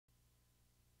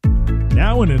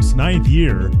Now in its 9th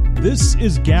year, this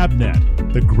is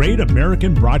GabNet, the Great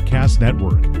American Broadcast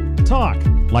Network. Talk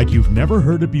like you've never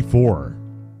heard it before.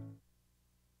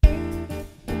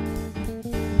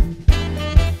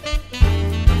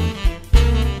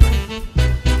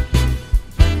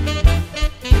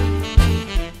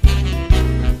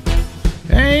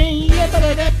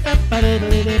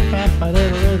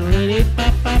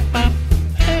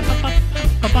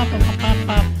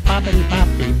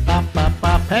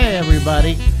 Hey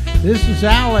everybody, this is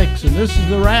Alex and this is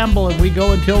the Ramble, and we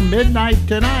go until midnight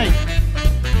tonight.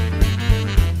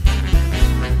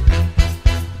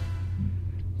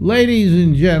 Ladies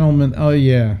and gentlemen, oh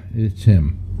yeah, it's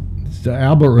him. It's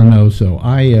Albert Reynoso.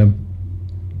 I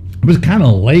was kind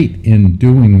of late in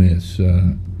doing this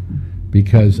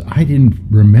because I didn't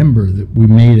remember that we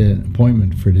made an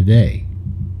appointment for today.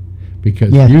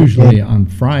 Because usually on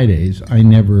Fridays, I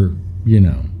never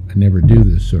do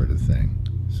this sort of thing.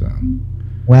 So,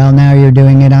 well, now you're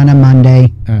doing it on a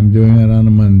Monday. I'm doing it on a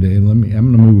Monday. I'm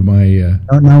going to move my.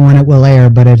 Don't know when it will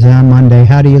air, but it's on Monday.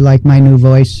 How do you like my new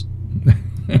voice?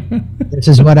 This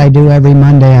is what I do every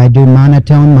Monday. I do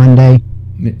monotone Monday.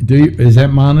 Is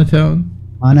that monotone?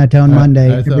 Monotone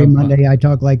Monday. Every Monday I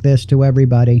talk like this to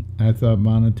everybody. I thought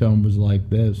monotone was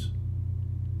like this.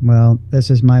 Well,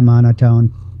 this is my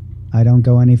monotone. I don't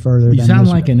go any further than this. You sound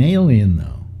like an alien,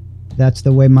 though. That's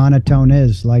the way monotone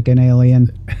is, like an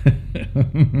alien.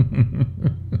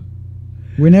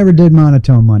 We never did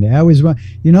monotone Monday. I always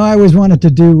wanted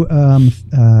to do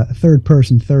third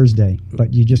person Thursday,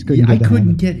 but you just couldn't. I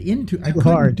couldn't get into. I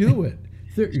couldn't do it.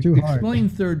 It's too hard. Explain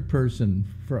third person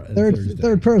Thursday.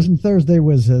 Third person Thursday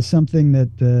was something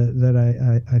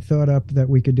that I thought up that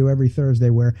we could do every Thursday,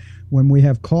 where when we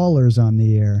have callers on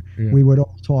the air, we would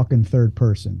all talk in third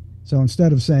person. So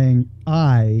instead of saying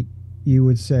I, you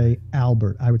would say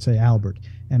Albert. I would say Albert,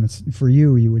 and it's for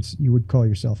you. You would call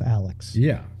yourself Alex.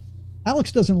 Yeah.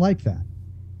 Alex doesn't like that.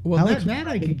 Well, Alex, that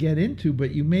I could get into, but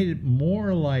you made it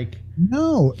more like...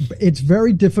 No, it's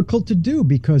very difficult to do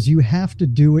because you have to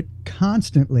do it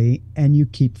constantly and you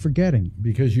keep forgetting.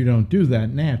 Because you don't do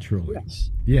that naturally. Yes.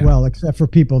 Yeah. Well, except for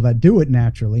people that do it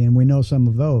naturally, and we know some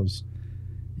of those.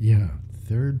 Yeah,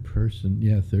 third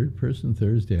person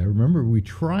Thursday. I remember we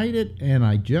tried it and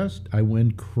I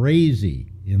went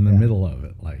crazy in the middle of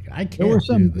it. Like, I can't do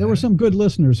that. There were some good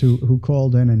listeners who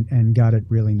called in and got it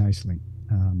really nicely.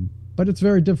 But it's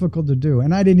very difficult to do.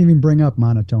 And I didn't even bring up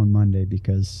Monotone Monday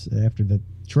because after the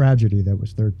tragedy that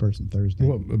was Third Person Thursday.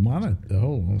 Well,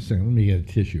 hold on a second. Let me get a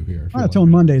tissue here. Monotone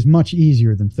Monday is much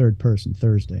easier than Third Person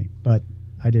Thursday, but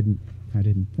I didn't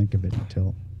think of it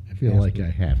until... I feel like I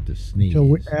have to sneeze.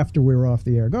 After we were off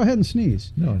the air. Go ahead and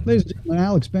sneeze. No. Ladies and gentlemen,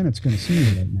 Alex Bennett's going to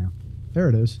sneeze right now. There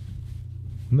it is.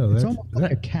 No, it's almost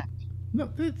like a cat. No,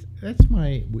 that's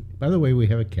my... By the way, we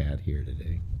have a cat here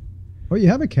today. Oh, you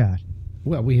have a cat?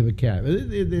 Well, we have a cat.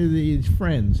 These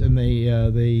friends, and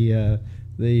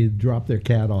they drop their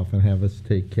cat off and have us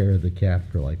take care of the cat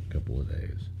for like a couple of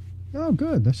days. Oh,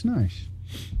 good. That's nice.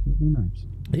 Very nice.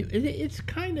 It's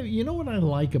kind of, you know what I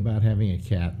like about having a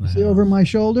cat in the house? See over my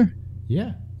shoulder?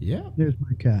 Yeah. There's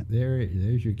my cat.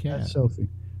 There's your cat. That's Sophie.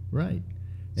 Right.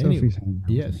 Sophie's home.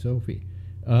 Yeah, Sophie.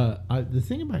 The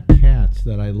thing about cats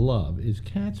that I love is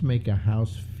cats make a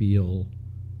house feel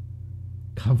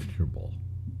comfortable.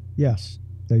 Yes,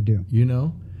 they do. You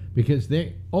know? Because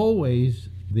they're always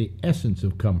the essence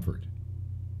of comfort.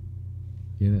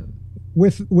 You know?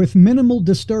 With minimal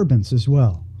disturbance as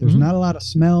well. There's not a lot of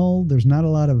smell. There's not a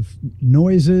lot of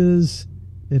noises.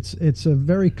 It's a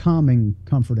very calming,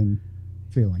 comforting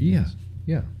feeling. Yeah,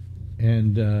 yeah.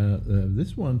 And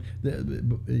this one,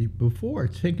 before,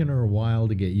 it's taken her a while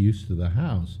to get used to the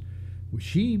house.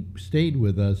 She stayed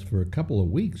with us for a couple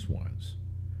of weeks once.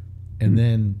 And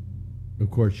then, of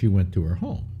course, she went to her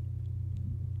home.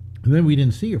 And then we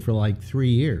didn't see her for like 3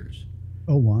 years.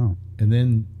 Oh, wow. And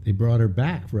then they brought her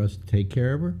back for us to take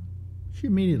care of her. She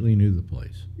immediately knew the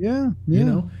place. Yeah. You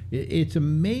know, it's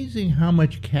amazing how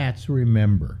much cats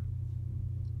remember.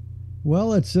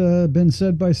 Well, it's been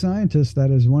said by scientists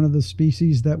that is one of the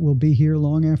species that will be here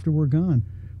long after we're gone.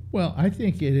 Well, I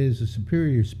think it is a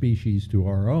superior species to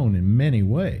our own in many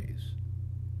ways.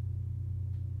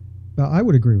 I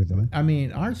would agree with that. I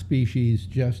mean, our species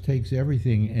just takes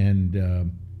everything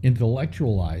and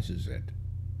intellectualizes it.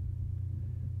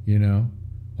 You know?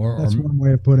 That's one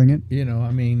way of putting it. You know, I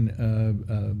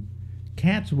mean,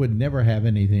 cats would never have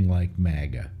anything like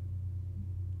MAGA.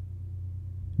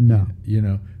 No. You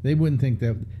know, they wouldn't think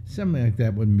that something like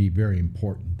that wouldn't be very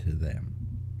important to them.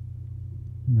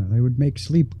 No, they would make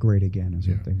sleep great again is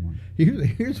what they want.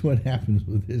 Here's what happens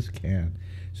with this cat.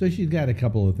 So she's got a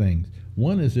couple of things.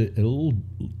 One is a little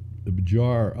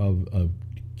jar of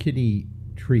kitty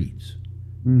treats,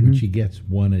 Mm-hmm. which she gets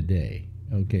one a day.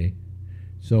 Okay,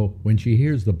 so when she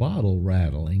hears the bottle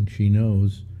rattling, she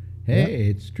knows, hey,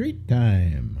 it's treat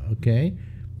time. Okay,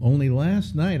 only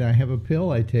last night I have a pill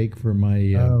I take for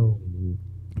my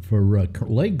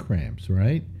leg cramps,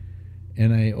 right?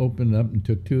 And I opened up and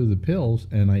took 2 of the pills,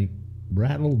 and I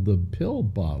rattled the pill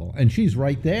bottle, and she's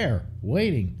right there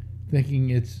waiting, thinking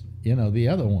it's the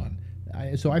other one.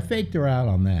 So I faked her out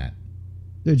on that.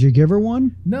 Did you give her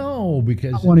one? No,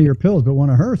 because Not one of your pills, but one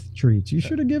of her treats. You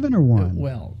should have given her one.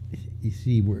 Well, you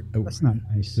see, That's not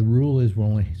nice. The rule is we're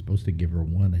only supposed to give her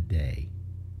 1 a day.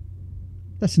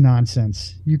 That's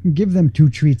nonsense. You can give them 2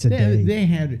 treats a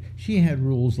day. She had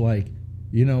rules like,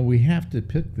 we have to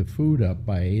pick the food up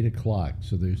by 8 o'clock,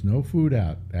 so there's no food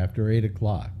out after 8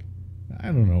 o'clock. I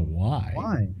don't know why.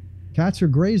 Why? Cats are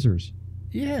grazers.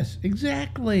 Yes,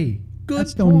 exactly. Good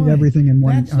Cats point. don't eat everything in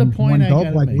one, That's the point one I gulp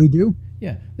gotta like make. we do.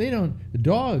 Yeah, they don't.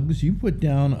 Dogs, you put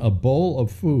down a bowl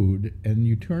of food and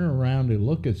you turn around and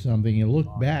look at something, you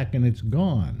look back and it's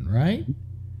gone, right?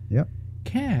 Yep.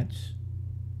 Cats,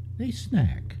 they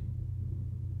snack.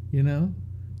 They don't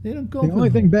go. The only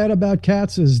thing bad about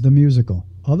cats is the musical.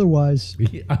 Otherwise,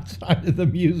 outside of the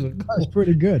musical, that's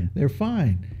pretty good. They're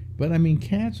fine. But I mean,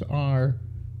 cats are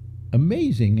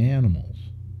amazing animals.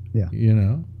 Yeah.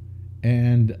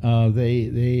 And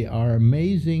they are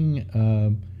amazing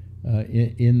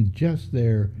in just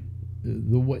the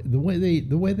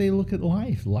way they look at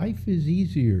life. Life is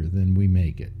easier than we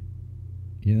make it.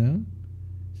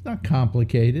 It's not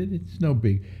complicated. It's no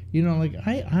big. Like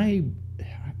I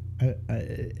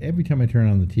every time I turn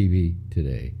on the TV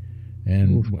today,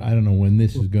 and I don't know when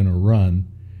this is going to run,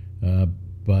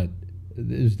 but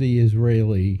there's the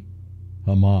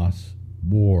Israeli-Hamas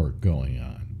war going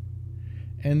on,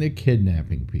 and they're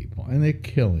kidnapping people, and they're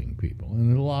killing people, and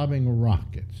they're lobbing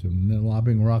rockets, and they're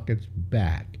lobbing rockets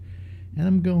back, and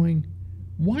I'm going,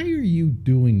 why are you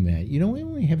doing that? We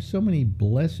only have so many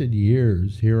blessed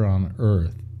years here on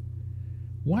Earth.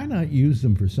 Why not use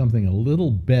them for something a little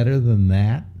better than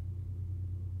that?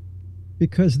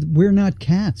 Because we're not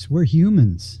cats. We're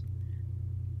humans.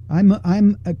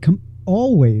 I'm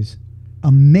always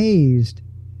amazed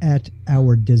at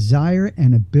our desire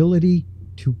and ability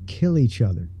to kill each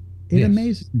other. It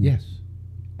amazes me. Yes,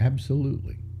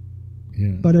 absolutely.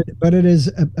 Yeah. But it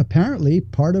is apparently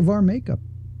part of our makeup,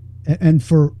 and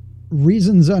for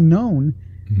reasons unknown.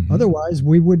 Mm-hmm. Otherwise,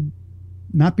 we would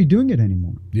not be doing it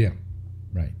anymore. Yeah,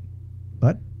 right.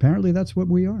 But apparently, that's what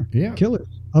we are. Yeah, killers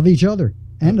of each other.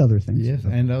 And other things. Yes,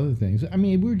 and other things. I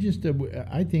mean, we're just,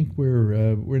 I think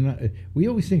we're not, we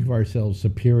always think of ourselves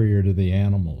superior to the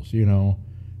animals,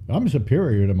 I'm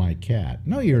superior to my cat.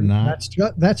 No, you're not.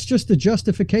 That's just a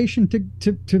justification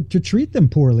to treat them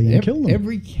poorly and kill them.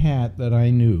 Every cat that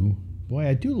I knew, boy,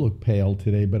 I do look pale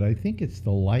today, but I think it's the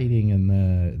lighting and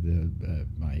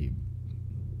my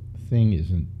thing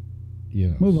isn't,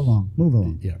 Move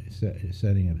along. Yeah,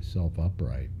 setting itself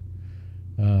upright.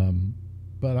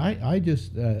 But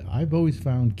I've always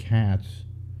found cats.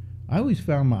 I always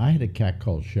found I had a cat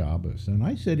called Shabbos, and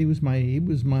I said he was my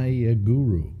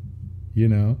guru.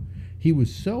 He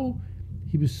was so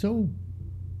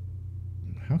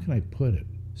how can I put it?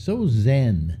 So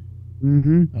zen.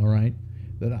 Mm-hmm. All right,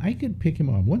 that I could pick him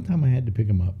up. One time I had to pick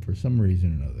him up for some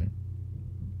reason or another.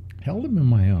 Held him in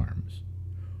my arms,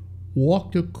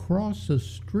 walked across a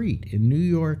street in New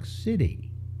York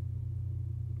City.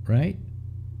 Right.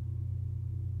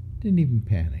 Didn't even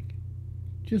panic.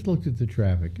 Just looked at the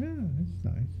traffic. That's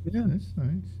nice. Yeah. That's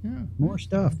nice. Yeah. More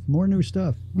stuff. More new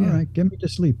stuff. Yeah. All right. Get me to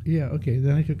sleep. Yeah. Okay.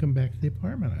 Then I took him back to the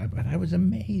apartment. But I was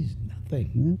amazed.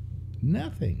 Nothing. Yeah.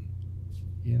 Nothing.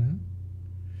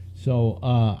 So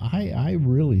I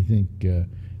really think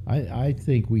I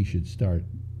think we should start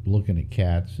looking at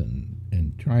cats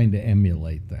and trying to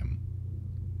emulate them.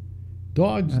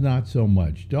 Dogs, not so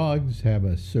much. Dogs have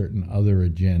a certain other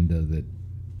agenda that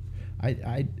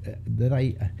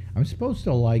I'm supposed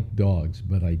to like dogs,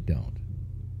 but I don't.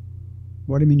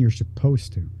 What do you mean you're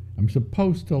supposed to? I'm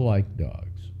supposed to like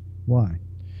dogs. Why?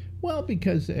 Well,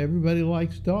 because everybody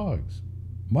likes dogs.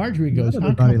 Marjorie goes, Not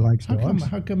everybody likes dogs.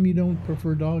 How come you don't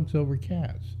prefer dogs over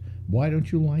cats? Why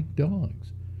don't you like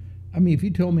dogs? I mean, if you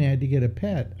told me I had to get a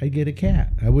pet, I'd get a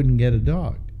cat. I wouldn't get a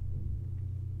dog.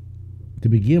 To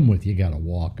begin with, you got to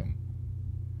walk them.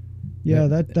 Yeah,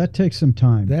 that takes some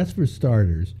time. That's for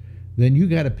starters. Then you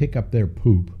got to pick up their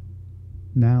poop.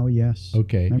 Now, yes.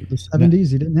 Okay. In the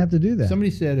 70s, you didn't have to do that.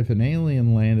 Somebody said if an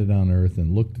alien landed on Earth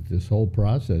and looked at this whole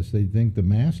process, they'd think the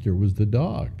master was the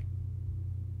dog.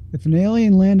 If an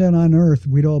alien landed on Earth,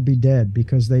 we'd all be dead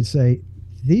because they'd say,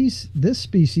 this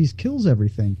species kills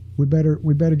everything. We better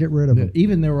get rid of them.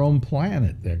 Even their own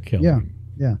planet, they're killing.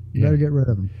 Yeah. Better get rid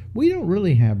of them. We don't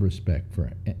really have respect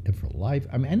for life.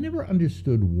 I mean, I never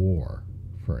understood war,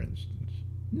 for instance.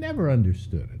 Never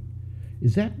understood it.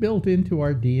 Is that built into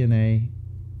our DNA?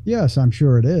 Yes, I'm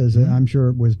sure it is. Mm-hmm. I'm sure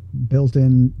it was built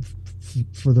in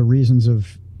for the reasons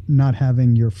of not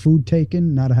having your food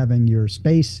taken, not having your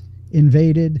space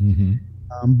invaded. Mm-hmm.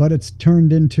 But it's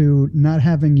turned into not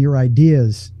having your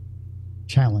ideas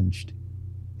challenged.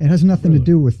 It has nothing to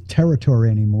do with territory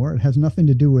anymore. It has nothing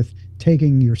to do with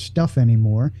taking your stuff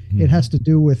anymore. Mm-hmm. It has to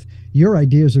do with your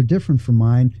ideas are different from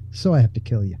mine, so I have to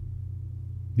kill you.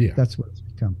 Yeah. That's what it's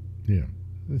become. Yeah.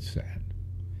 It's sad.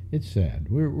 It's sad.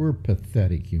 We're a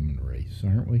pathetic human race,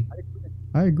 aren't we?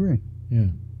 I agree. Yeah.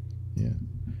 Yeah.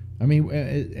 I mean,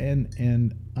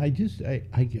 and I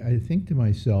think to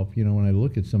myself, you know, when I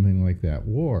look at something like that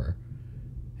war,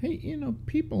 hey, you know,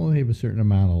 people only have a certain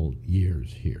amount of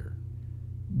years here.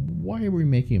 Why are we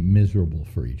making it miserable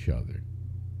for each other?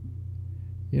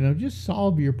 You know, just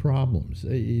solve your problems.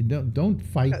 You don't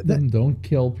fight them. Don't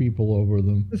kill people over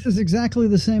them. This is exactly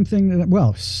the same thing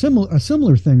a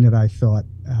similar thing that I thought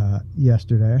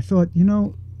yesterday. I thought, you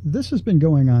know, this has been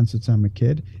going on since I'm a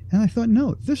kid, and I thought,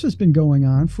 no, this has been going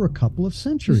on for a couple of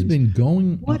centuries. It's been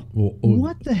going.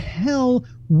 What the hell?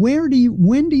 When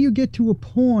do you get to a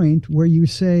point where you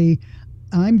say,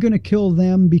 I'm going to kill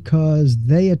them because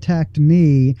they attacked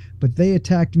me, but they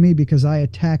attacked me because I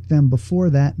attacked them before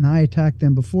that, and I attacked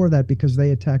them before that because they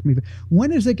attacked me?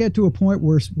 When does it get to a point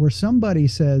where somebody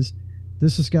says,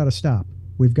 this has got to stop?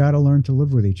 We've got to learn to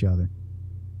live with each other.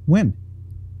 When?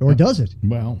 Or does it?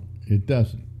 Well, it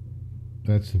doesn't.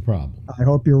 That's the problem. I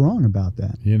hope you're wrong about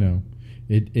that. You know,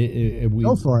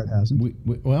 so far it hasn't.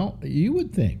 Well, you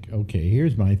would think, okay,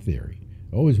 here's my theory.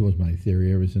 Always was my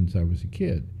theory ever since I was a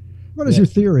kid. What is your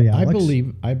theory, Alex?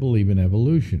 I believe in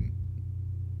evolution.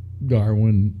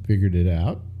 Darwin figured it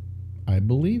out. I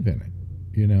believe in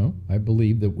it. You know, I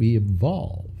believe that we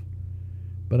evolve.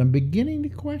 But I'm beginning to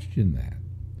question that.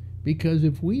 Because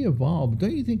if we evolve,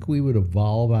 don't you think we would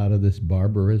evolve out of this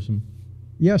barbarism?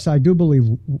 Yes, I do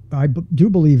believe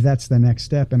that's the next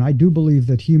step, and I do believe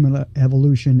that human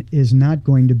evolution is not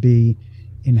going to be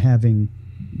in having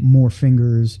more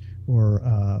fingers or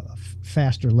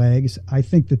faster legs. I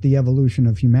think that the evolution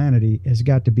of humanity has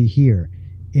got to be here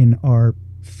in our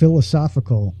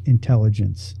philosophical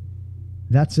intelligence.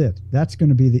 That's it. That's going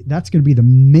to be the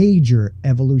major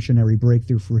evolutionary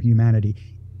breakthrough for humanity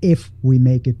if we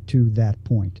make it to that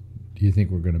point. Do you think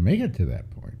we're going to make it to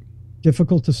that point?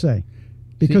 Difficult to say.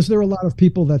 Because there are a lot of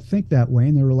people that think that way,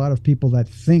 and there are a lot of people that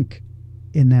think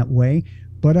in that way.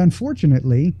 But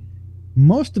unfortunately,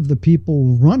 most of the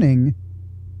people running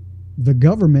the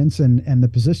governments and the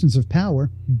positions of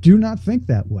power do not think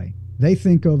that way. They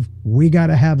think of, we got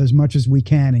to have as much as we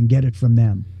can and get it from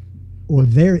them. Or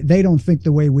they don't think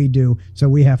the way we do, so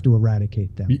we have to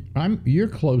eradicate them. You're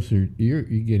closer. You're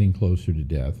getting closer to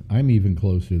death. I'm even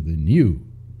closer than you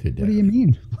to death. What do you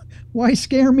mean? Why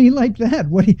scare me like that?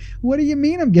 What do you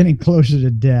mean I'm getting closer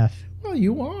to death? Well,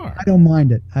 you are. I don't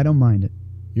mind it.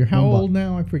 You're how old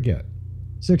now? I forget.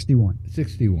 61.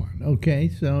 61. Okay,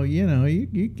 so, you know,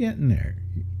 you're getting there.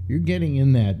 You're getting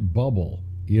in that bubble,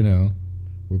 you know,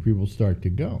 where people start to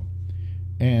go.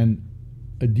 And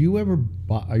are you ever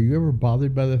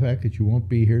bothered by the fact that you won't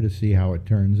be here to see how it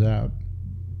turns out?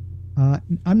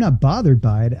 I'm not bothered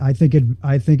by it. I think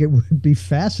it would be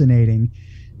fascinating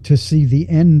to see the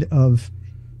end of,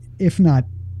 if not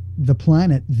the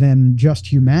planet, then just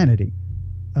humanity.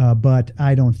 But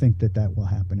I don't think that will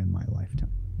happen in my lifetime.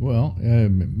 Well,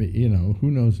 you know, who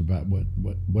knows about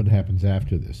what happens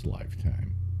after this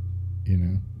lifetime? You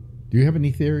know, do you have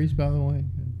any theories, by the way?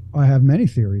 I have many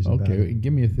theories. Okay, about it.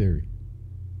 Give me a theory.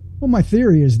 Well, my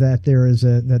theory is that there is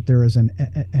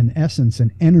an essence,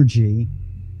 an energy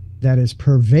that is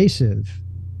pervasive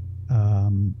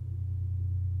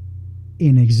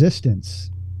in existence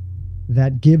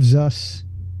that gives us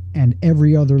and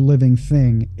every other living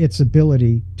thing its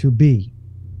ability to be.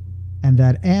 And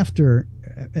that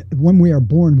when we are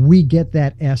born, we get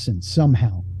that essence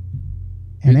somehow.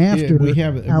 And after we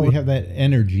have that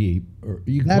energy,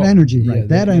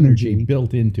 that energy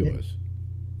built into us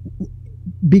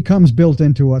becomes built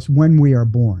into us when we are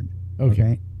born.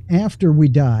 Okay. After we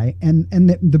die, and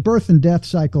the birth and death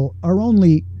cycle are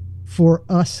only for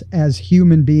us as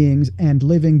human beings and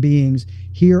living beings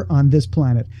here on this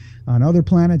planet. On other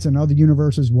planets and other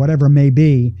universes, whatever may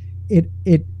be,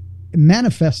 it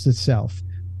manifests itself,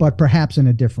 but perhaps in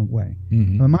a different way.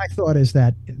 Mm-hmm. My thought is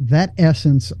that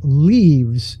essence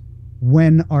leaves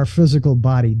when our physical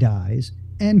body dies,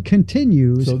 and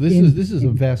continues. So this is a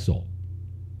vessel.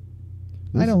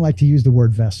 I don't like to use the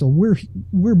word vessel. We're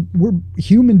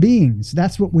human beings.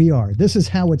 That's what we are. This is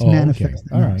how it's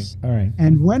manifested. All right, all right.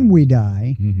 And when we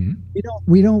die,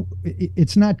 we don't.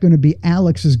 It's not going to be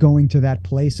Alex is going to that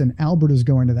place and Albert is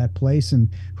going to that place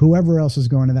and whoever else is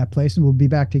going to that place and we'll be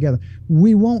back together.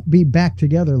 We won't be back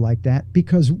together like that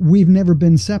because we've never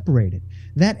been separated.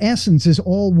 That essence is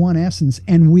all one essence,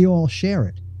 and we all share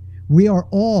it. We are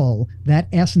all that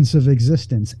essence of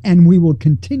existence, and we will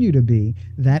continue to be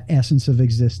that essence of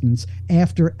existence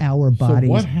after our bodies.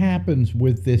 So what happens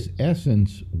with this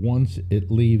essence once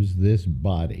it leaves this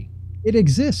body? It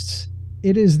exists.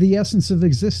 It is the essence of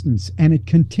existence, and it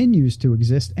continues to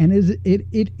exist, and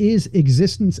it is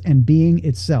existence and being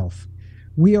itself.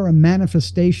 We are a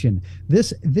manifestation.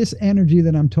 This energy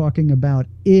that I'm talking about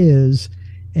is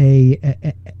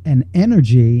an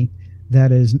energy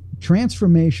that is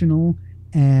transformational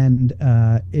and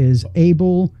is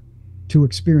able to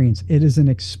experience. It is an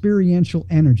experiential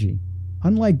energy,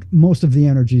 unlike most of the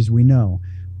energies we know,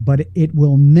 but it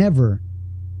will never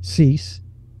cease.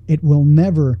 It will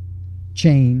never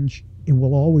change. It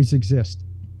will always exist.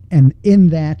 And in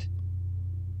that,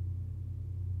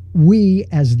 we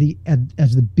as the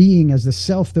being, as the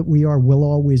self that we are, will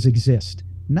always exist.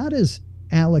 Not as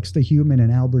Alex the human and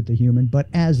Albert the human, but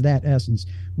as that essence,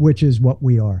 which is what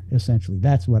we are, essentially.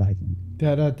 That's what I think.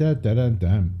 In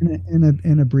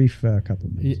a brief couple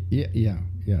of minutes.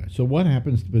 Yeah. So what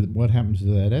happens to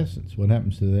that essence? What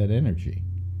happens to that energy?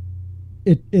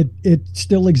 It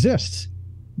still exists.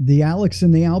 The Alex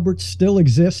and the Albert still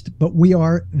exist, but we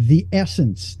are the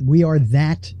essence. We are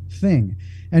that thing.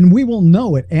 And we will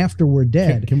know it after we're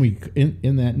dead. Can we,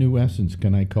 in that new essence,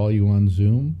 can I call you on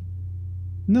Zoom?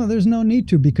 No, there's no need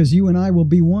to, because you and I will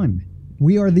be one.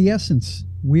 We are the essence.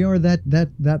 We are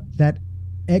that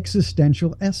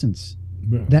existential essence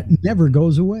that never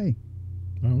goes away.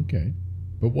 Okay.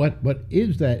 But what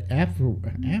is that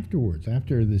afterwards,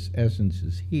 after this essence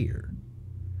is here?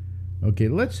 Okay,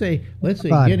 let's say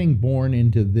getting born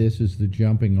into this is the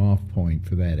jumping off point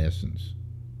for that essence.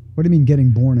 What do you mean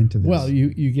getting born into this? Well,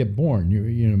 you get born.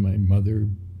 My mother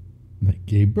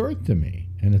gave birth to me,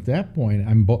 and at that point,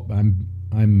 I'm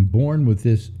born with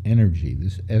this energy,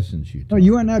 this essence. No,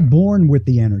 you are not born with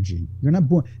the energy. You're not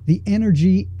born. The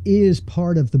energy is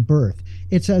part of the birth.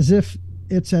 It's as if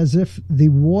the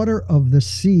water of the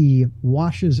sea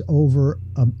washes over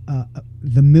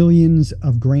the millions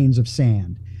of grains of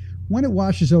sand. When it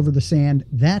washes over the sand,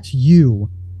 that's you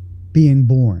being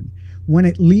born. When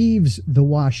it leaves the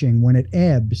washing, when it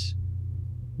ebbs,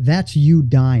 that's you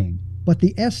dying. But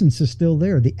the essence is still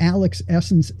there. The Alex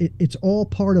essence, it's all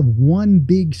part of one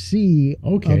big sea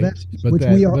of essence, which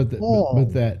we are all.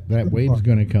 But that wave's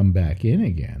going to come back in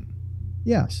again.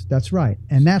 Yes, that's right.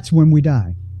 And that's when we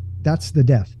die. That's the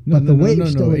death. No,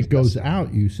 it goes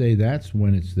out. You say that's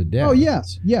when it's the death. Oh,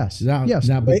 yes. Now,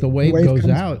 but the wave goes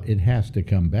out, it has to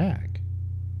come back.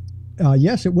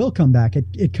 Yes, it will come back.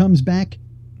 It comes back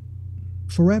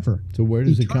forever. So where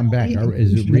does it come back?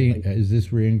 Is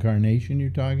this reincarnation you're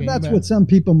talking about? That's what some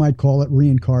people might call it,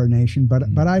 reincarnation. But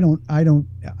I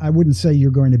wouldn't say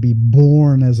you're going to be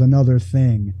born as another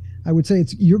thing. I would say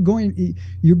you're going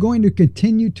to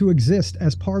continue to exist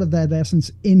as part of that essence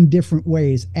in different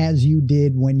ways, as you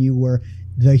did when you were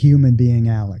the human being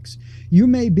Alex. You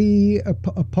may be a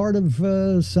part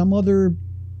of some other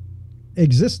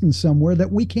existence somewhere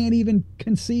that we can't even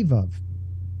conceive of.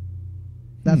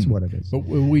 That's what it is. But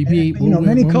when we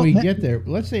get there,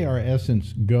 let's say our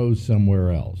essence goes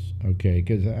somewhere else, okay?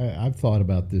 Because I've thought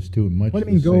about this too. What do you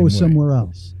mean go somewhere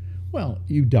else? Well,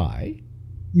 you die.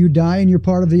 You die and you're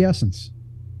part of the essence.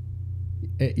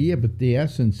 Yeah, but the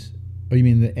essence, you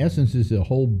mean the essence is a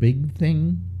whole big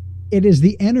thing? It is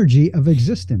the energy of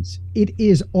existence. It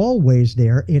is always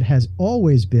there. It has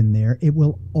always been there. It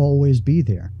will always be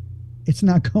there. It's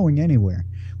not going anywhere.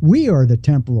 We are the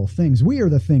temporal things. We are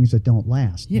the things that don't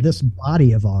last. Yeah. This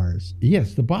body of ours.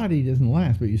 Yes, the body doesn't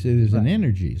last, but you say there's an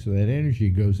energy, so that energy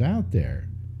goes out there.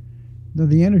 No,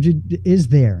 the energy is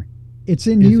there. It's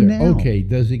in you now. Okay,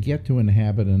 does it get to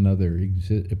inhabit another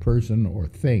person or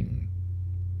thing?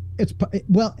 It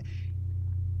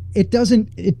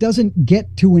doesn't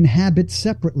get to inhabit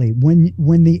separately.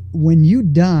 When you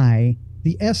die,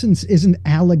 the essence isn't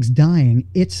Alex dying.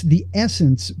 It's the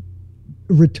essence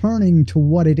returning to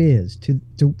what it is, to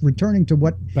returning to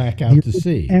what back out to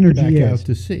sea. Energy back out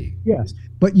to sea. Yes,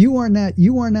 but you're not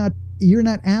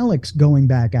Alex going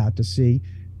back out to sea.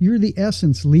 You're the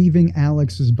essence leaving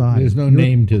Alex's body. There's no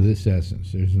name to this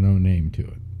essence. There's no name to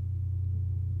it.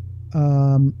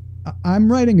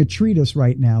 I'm writing a treatise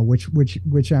right now,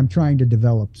 which I'm trying to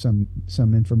develop some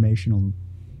informational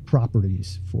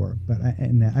properties for, but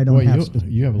I don't have.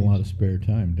 You have a lot of spare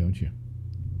time, don't you?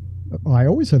 I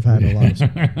always have had a lot of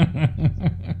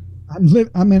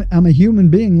I'm a human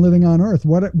being living on Earth.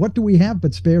 What do we have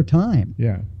but spare time?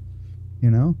 Yeah.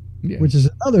 You know? Yeah. Which is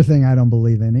another thing I don't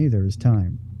believe in either, is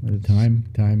time.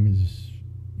 Time is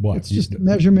what? It's just a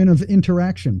measurement of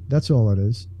interaction. That's all it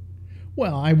is.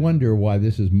 Well, I wonder why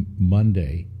this is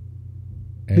Monday.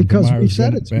 And because we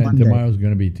said it's Monday. Tomorrow's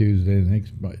going to be Tuesday.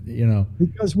 Next,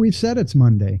 Because we've said it's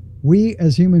Monday. We,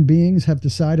 as human beings, have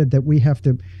decided that we have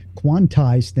to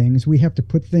quantize things. We have to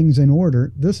put things in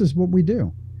order. This is what we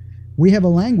do. We have a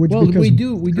language. Well, we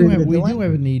do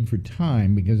have a need for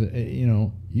time because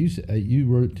you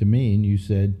wrote to me and you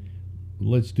said,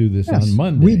 let's do this on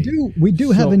Monday. We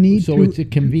do have a need. So it's a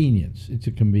convenience.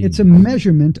 It's a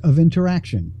measurement of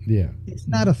interaction. Yeah. It's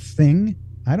not a thing.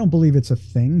 I don't believe it's a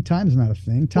thing. Time is not a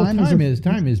thing. Time is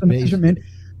based measurement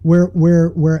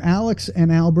where Alex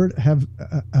and Albert have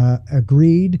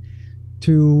agreed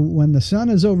to, when the sun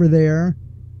is over there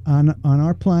on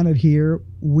our planet here,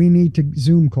 we need to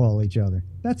Zoom call each other.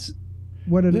 That's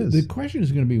what it is. The question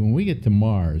is going to be when we get to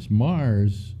Mars.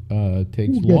 Mars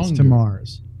takes longer. Who gets to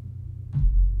Mars?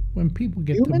 When people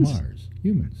get to Mars.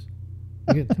 Humans.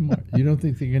 Get to Mars. You don't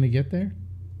think they're going to get there?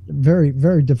 Very,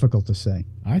 very difficult to say.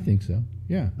 I think so.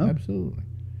 Yeah, absolutely.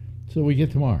 So we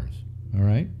get to Mars, all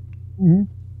right? Mm-hmm.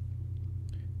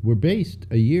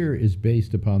 A year is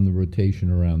based upon the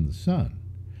rotation around the sun.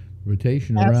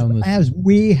 Rotation around the as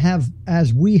we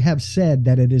have said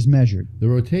that it is measured. The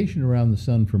rotation around the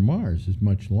sun for Mars is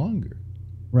much longer.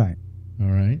 Right. All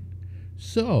right.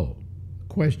 So, the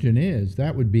question is,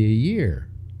 that would be a year.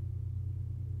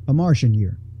 A Martian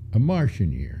year. A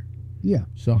Martian year. Yeah.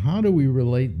 So how do we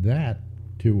relate that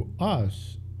to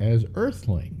us as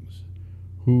Earthlings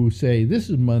who say this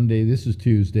is Monday, this is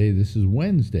Tuesday, this is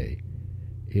Wednesday?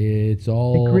 It's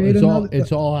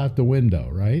all out the window,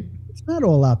 right? It's not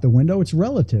all out the window. It's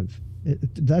relative.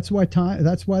 That's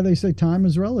why they say time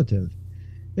is relative.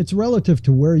 It's relative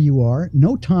to where you are.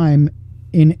 No time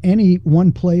in any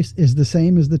one place is the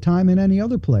same as the time in any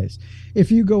other place.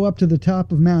 If you go up to the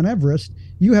top of Mount Everest,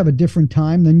 you have a different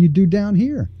time than you do down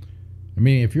here. I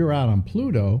mean, if you're out on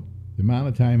Pluto, the amount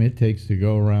of time it takes to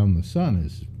go around the sun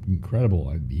is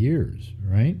incredible, years,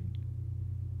 right?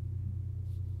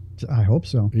 I hope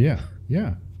so. Yeah.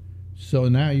 So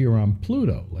now you're on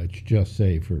Pluto, let's just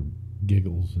say, for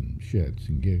giggles and shits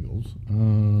and giggles.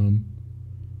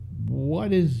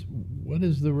 What is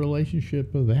the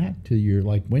relationship of that to your,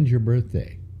 when's your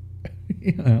birthday?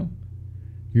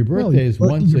 Your birthday is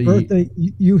once a year.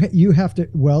 You have to,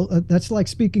 that's like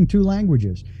speaking two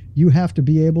languages. You have to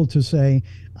be able to say,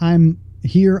 I'm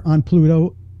here on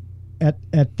Pluto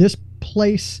at this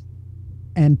place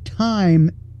and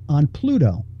time on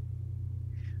Pluto.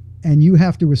 And you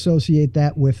have to associate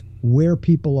that with where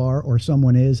people are or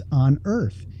someone is on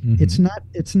Earth.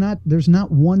 Mm-hmm. There's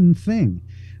not one thing.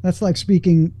 That's like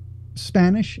speaking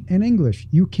Spanish and English.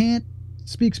 You can't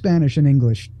speak Spanish and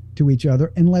English to each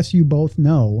other unless you both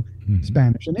know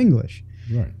Spanish and English.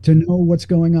 Right. To know what's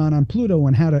going on Pluto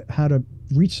and how to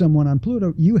reach someone on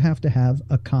Pluto, you have to have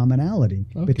a commonality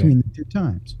between the two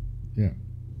times. Yeah.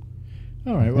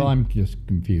 All right. Well, I'm just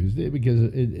confused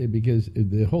because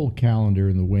the whole calendar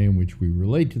and the way in which we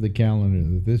relate to the calendar,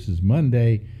 that this is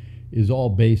Monday, is all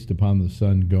based upon the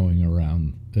sun going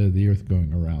around, the Earth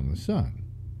going around the sun.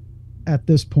 At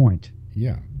this point.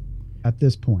 Yeah. At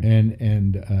this point.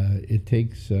 And it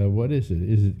takes, what is it?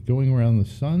 Is it going around the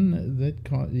sun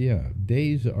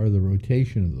days are the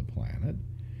rotation of the planet.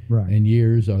 Right. And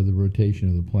years are the rotation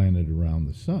of the planet around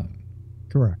the sun.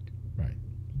 Correct. Right.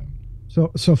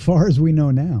 So far as we know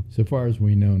now. So far as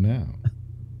we know now.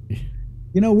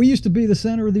 We used to be the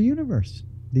center of the universe,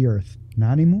 the Earth.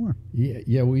 Not anymore.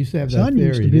 Yeah, we used to have that theory,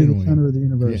 used to be the center of the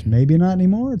universe. Yeah. Maybe not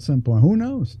anymore at some point. Who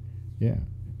knows? Yeah.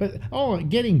 But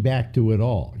getting back to it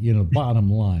all,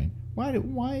 bottom line,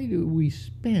 why do we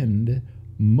spend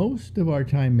most of our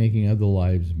time making other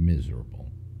lives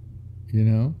miserable?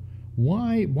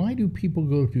 Why do people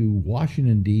go to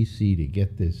Washington D.C. to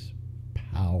get this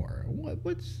power?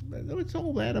 What's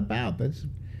all that about? That's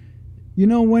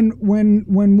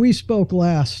when we spoke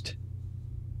last,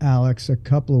 Alex, a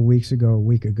couple of weeks ago, a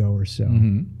week ago or so.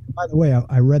 Mm-hmm. By the way,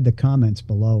 I read the comments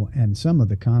below, and some of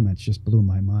the comments just blew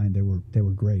my mind. They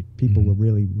were great. People were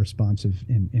really responsive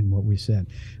in what we said.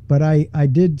 But I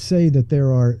did say that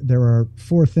there are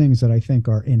four things that I think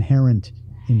are inherent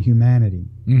in humanity,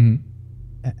 and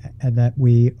that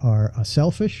we are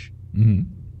selfish,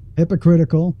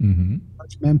 hypocritical,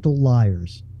 judgmental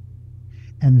liars.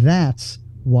 And that's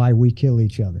why we kill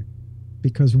each other,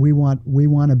 because we want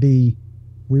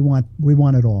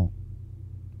it all.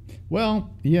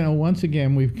 Well, once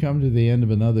again, we've come to the end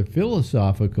of another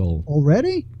philosophical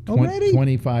Already?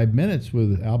 25 minutes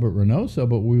with Albert Reynoso,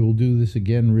 but we will do this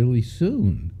again really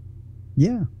soon.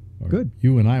 Yeah, good.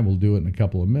 You and I will do it in a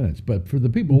couple of minutes, but for the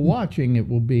people watching, it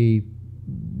will be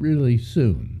really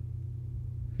soon.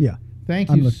 Yeah.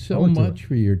 Thank you so much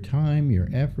for your time, your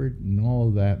effort, and all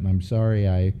of that, and I'm sorry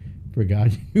I forgot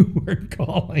you were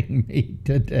calling me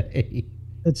today.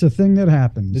 It's a thing that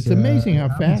happens. It's amazing how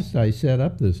fast I set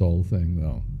up this whole thing,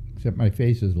 though. Except my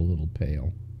face is a little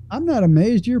pale. I'm not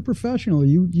amazed. You're a professional.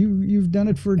 You've done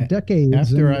it for decades.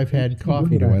 After I've had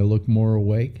coffee, do I look more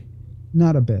awake?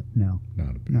 Not a bit, no.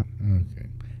 Not a bit. No. Okay.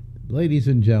 Ladies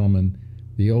and gentlemen,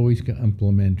 the always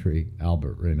complimentary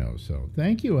Albert Reynoso.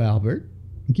 Thank you, Albert.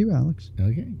 Thank you, Alex.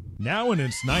 Okay. Now in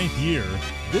its 9th year,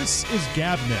 this is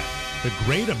GabNet, the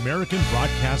great American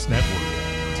broadcast network.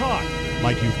 Talk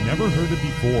like you've never heard it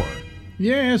before.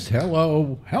 Yes,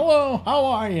 hello. Hello, how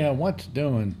are you? What's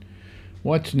doing?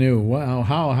 What's new? Well,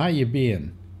 how you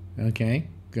being? Okay,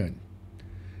 good.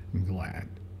 I'm glad.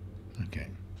 Okay.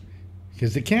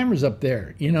 Because the camera's up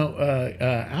there.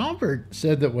 Albert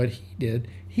said that what he did,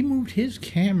 he moved his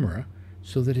camera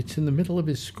so that it's in the middle of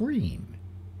his screen.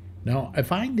 Now,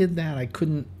 if I did that, I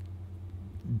couldn't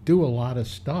do a lot of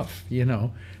stuff,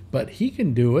 but he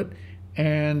can do it,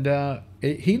 and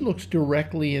he looks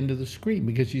directly into the screen,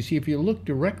 because you see, if you look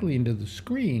directly into the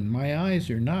screen, my eyes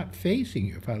are not facing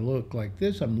you. If I look like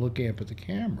this, I'm looking up at the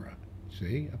camera,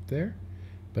 see, up there?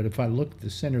 But if I look at the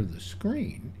center of the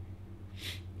screen,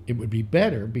 it would be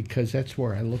better, because that's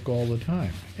where I look all the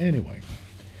time. Anyway,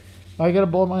 I gotta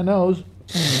blow my nose.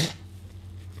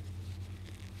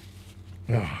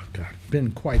 Oh, God,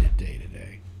 been quite a day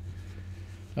today.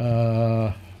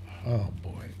 Oh,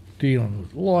 boy, dealing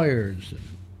with lawyers and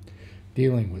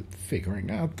dealing with figuring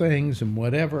out things and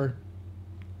whatever.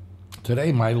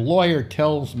 Today, my lawyer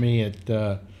tells me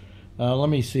let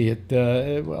me see it.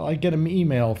 Well, I get an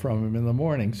email from him in the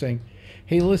morning saying,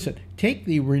 hey, listen, take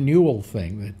the renewal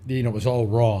thing that, was all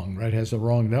wrong, right? Has the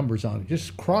wrong numbers on it.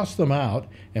 Just cross them out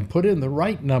and put in the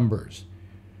right numbers.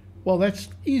 Well, that's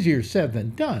easier said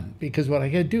than done, because what I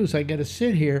got to do is I got to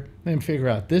sit here and figure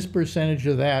out this percentage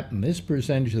of that and this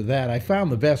percentage of that. I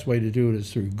found the best way to do it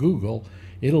is through Google.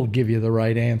 It'll give you the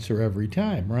right answer every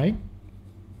time, right?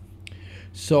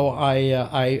 So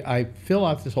I fill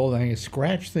out this whole thing, I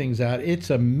scratch things out.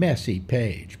 It's a messy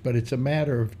page, but it's a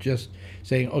matter of just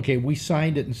saying, okay, we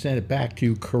signed it and sent it back to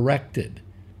you corrected,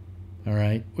 all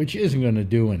right, which isn't going to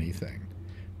do anything,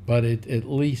 but it at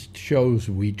least shows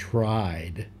we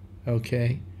tried.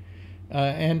 Okay,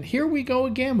 and here we go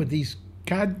again with this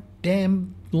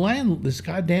goddamn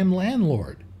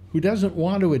landlord who doesn't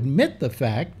want to admit the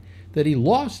fact that he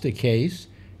lost a case,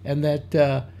 and that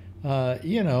the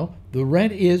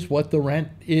rent is what the rent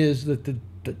is that the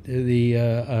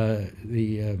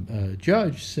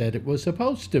judge said it was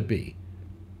supposed to be,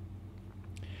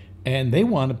 and they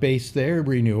want to base their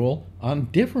renewal on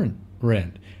different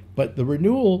rent, but the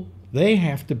renewal they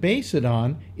have to base it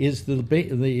on is the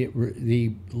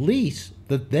lease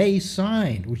that they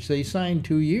signed, which they signed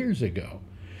 2 years ago.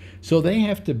 So they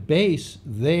have to base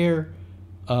their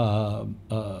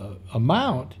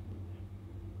amount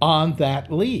on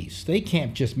that lease. They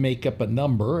can't just make up a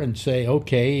number and say,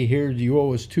 okay, here you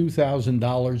owe us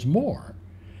 $2,000 more.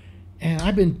 And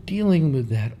I've been dealing with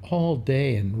that all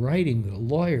day and writing the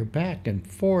lawyer back and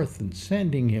forth and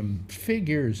sending him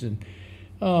figures, and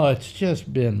it's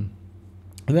just been.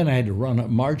 And then I had to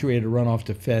Marjorie had to run off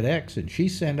to FedEx, and she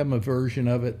sent him a version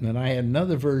of it, and then I had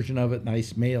another version of it, and I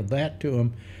mailed that to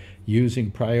him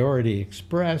using Priority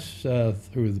Express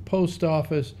through the post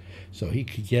office, so he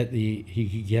could get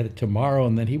it tomorrow,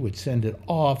 and then he would send it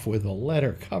off with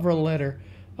a cover letter.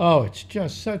 Oh, it's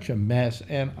just such a mess,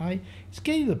 and it's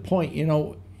getting to the point,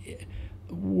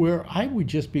 where I would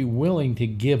just be willing to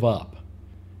give up,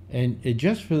 and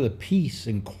just for the peace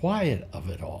and quiet of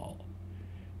it all.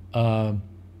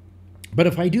 But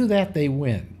if I do that, they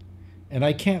win, and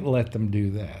I can't let them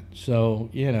do that. So,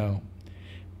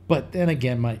 but then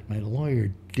again, my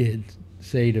lawyer did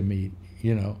say to me,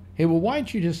 hey, well, why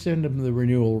don't you just send them the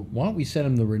renewal? Why don't we send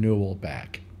them the renewal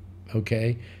back?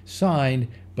 Okay, signed,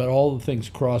 but all the things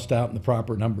crossed out and the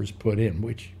proper numbers put in,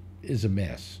 which is a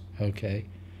mess. Okay.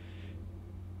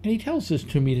 And he tells this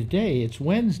to me today. It's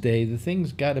Wednesday. The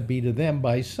thing's got to be to them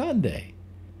by Sunday.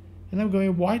 And I'm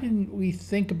going, why didn't we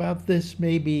think about this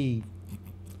maybe,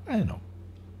 I don't know,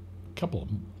 a couple of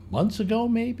months ago,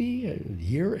 maybe a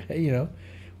year,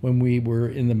 when we were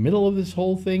in the middle of this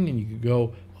whole thing, and you could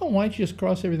go, oh, why don't you just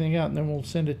cross everything out and then we'll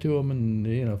send it to them, and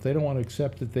if they don't want to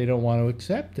accept it, they don't want to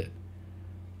accept it.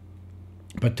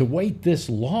 But to wait this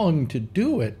long to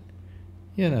do it,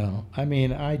 I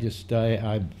mean,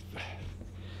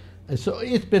 so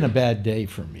it's been a bad day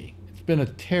for me. It's been a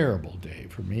terrible day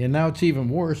for me. And now it's even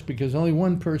worse because only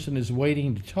one person is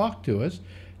waiting to talk to us.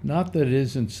 Not that it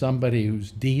isn't somebody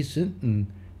who's decent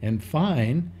and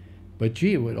fine, but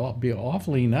gee, it would be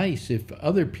awfully nice if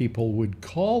other people would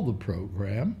call the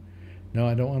program. No,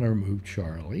 I don't want to remove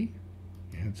Charlie.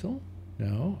 Cancel.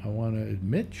 No, I want to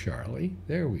admit Charlie.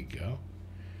 There we go.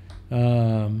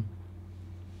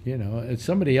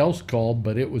 Somebody else called,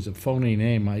 but it was a phony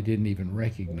name I didn't even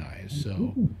recognize.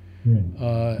 So,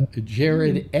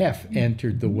 Jared F.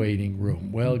 entered the waiting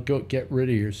room. Well, go get rid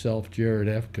of yourself, Jared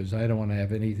F., because I don't want to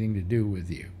have anything to do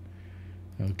with you.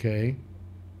 Okay?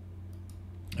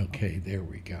 Okay, there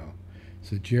we go.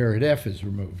 So Jared F. is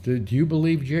removed. Do you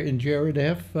believe in Jared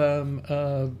F.,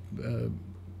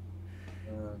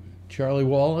 Charlie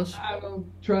Wallace? I don't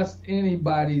trust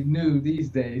anybody new these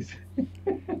days.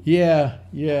 Yeah.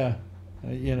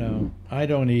 I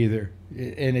don't either.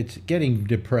 And it's getting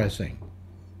depressing.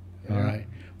 Yeah. All right.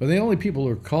 Well, the only people who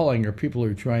are calling are people who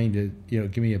are trying to,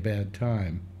 give me a bad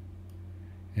time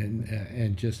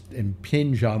and just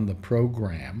impinge on the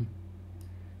program.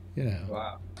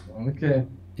 Wow. Okay.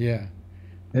 Yeah.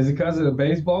 Is it because of the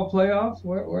baseball playoffs?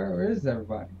 Where is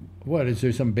everybody? What, is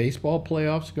there some baseball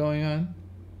playoffs going on?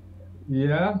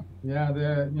 Yeah.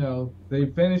 They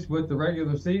finished with the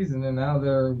regular season and now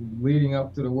they're leading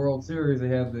up to the World Series. They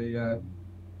have the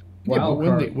wild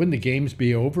card. Wouldn't the games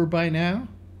be over by now?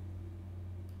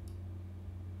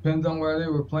 Depends on where they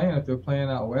were playing. If they're playing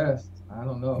out west, I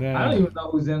don't know. Yeah. I don't even know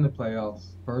who's in the playoffs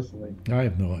personally. I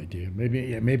have no idea.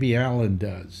 Maybe Alan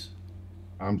does.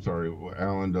 I'm sorry,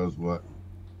 Alan does what?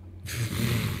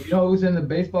 You know who's in the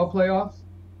baseball playoffs?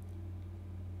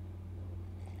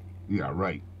 Yeah,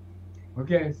 right.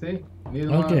 Okay, see?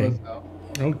 Neither one of us know.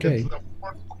 Okay. It's the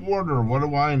fourth quarter. What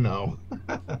do I know?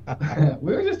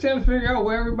 We were just trying to figure out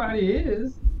where everybody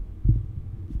is.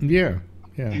 Yeah.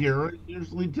 Here, it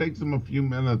usually takes them a few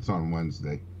minutes on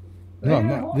Wednesday.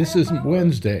 No, this isn't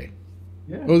Wednesday.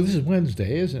 Yeah. Oh, this is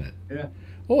Wednesday, isn't it? Yeah.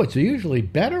 Oh, it's usually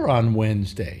better on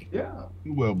Wednesday. Yeah.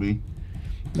 It will be.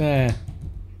 Nah.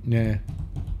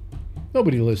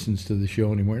 Nobody listens to the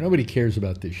show anymore. Nobody cares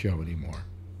about this show anymore.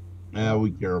 Yeah, we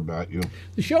care about you.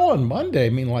 The show on Monday, I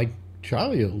mean, like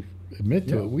Charlie will admit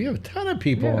to it, we have a ton of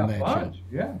people on that show.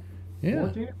 Yeah. Yeah.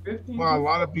 14, 15. Well, a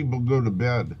lot of people go to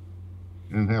bed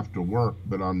and have to work,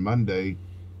 but on Monday,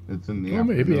 it's in the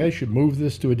afternoon. Maybe I should move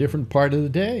this to a different part of the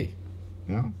day.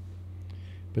 Yeah.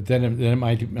 But then it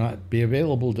might not be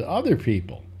available to other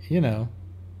people, Yeah.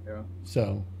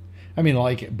 So, I mean,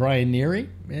 like Brian Neary,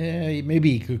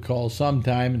 maybe he could call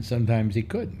sometime and sometimes he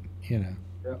couldn't,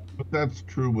 But that's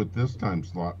true with this time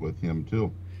slot with him,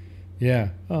 too. Yeah.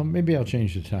 Maybe I'll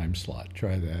change the time slot.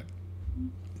 Try that.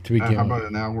 To begin How with. about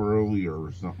an hour earlier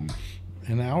or something?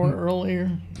 An hour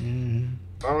earlier?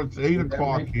 Oh, it's 8 Would that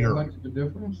o'clock make here. much of a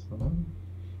difference?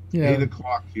 Yeah. 8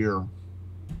 o'clock here.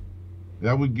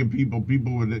 That would give people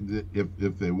would,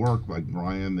 if they work like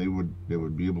Brian, they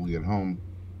would be able to get home.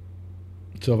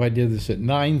 So if I did this at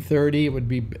 9:30, it would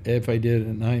be. If I did it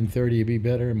at 9:30, it'd be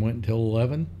better, and went until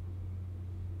 11.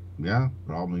 Yeah,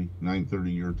 probably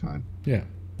 9:30 your time. Yeah.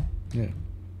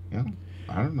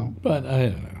 I don't know. But I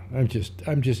don't know.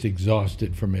 I'm just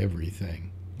exhausted from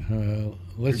everything.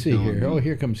 Let's see You're here. telling me. Oh,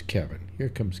 here comes Kevin.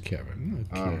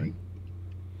 Okay. All right.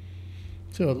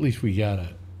 So at least we got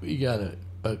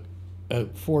a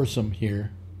foursome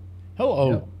here.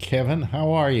 Hello, Yep. Kevin.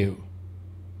 How are you?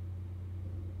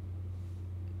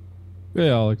 Hey,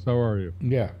 Alex, how are you?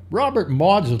 Yeah. Robert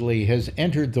Maudsley has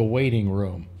entered the waiting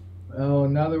room. Oh,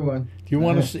 another one. Do you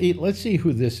want to see? Let's see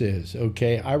who this is.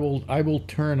 Okay, I will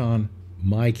turn on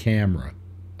my camera.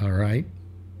 All right,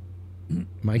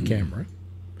 my camera.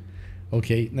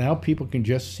 Okay, now people can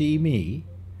just see me.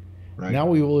 Right. Now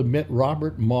we will admit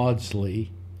Robert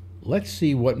Maudsley. Let's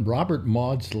see what Robert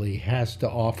Maudsley has to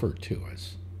offer to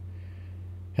us.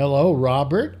 Hello,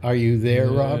 Robert. Are you there,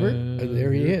 Robert?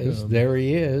 There he here is. comes. There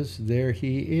he is. There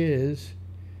he is.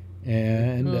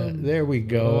 And comes. there we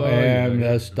go. Oh, and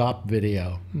yeah. Stop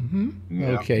video.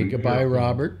 Yeah, Okay, be goodbye, careful.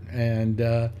 Robert.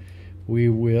 And we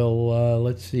will,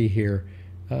 let's see here.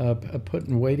 Put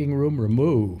in waiting room,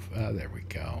 remove. There we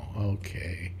go.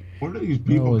 Okay. Where do these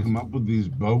people it's- come up with these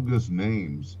bogus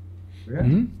names? Yeah.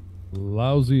 Hmm?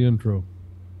 Lousy intro.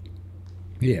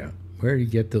 Yeah. Where do you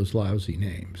get those lousy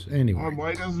names? Anyway,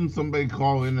 Why doesn't somebody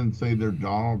call in and say they're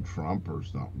Donald Trump or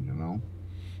something, you know?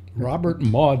 Robert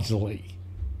Maudsley.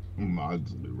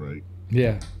 Maudsley, right?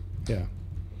 Yeah.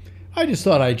 I just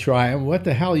thought I'd try them. What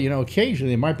the hell,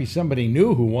 occasionally there might be somebody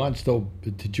new who wants to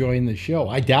join the show.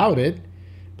 I doubt it,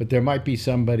 but there might be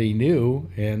somebody new,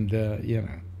 and,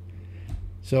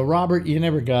 So, Robert, you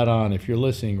never got on. If you're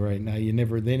listening right now, they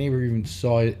never even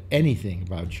saw anything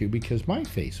about you because my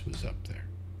face was up there.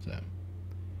 So,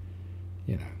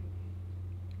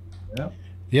 Yep.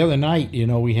 The other night,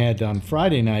 we had, on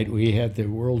Friday night, we had the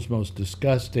world's most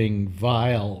disgusting,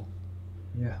 vile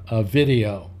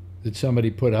video that somebody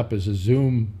put up as a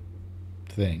Zoom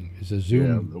thing, as a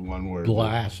Zoom the one where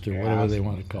blast or whatever they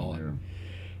want to call it.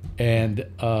 And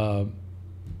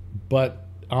but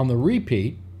on the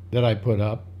repeat that I put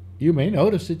up, you may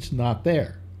notice it's not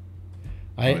there.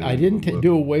 I didn't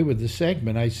do away with the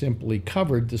segment. I simply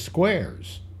covered the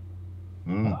squares.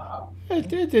 It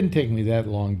didn't take me that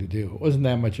long to do. It wasn't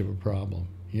that much of a problem.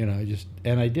 And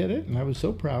I did it, and I was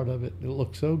so proud of it. It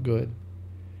looked so good.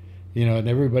 And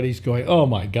everybody's going, "Oh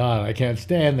my God, I can't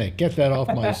stand that. Get that off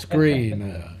my screen."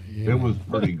 It was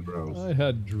pretty gross. I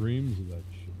had dreams of that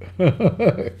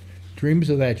shit. Dreams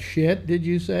of that shit, did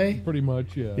you say? Pretty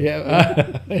much, yeah.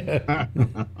 Yeah.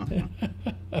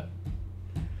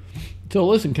 So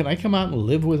listen, can I come out and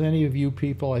live with any of you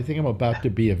people? I think I'm about to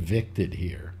be evicted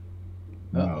here.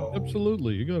 No.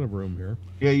 Absolutely, you got a room here.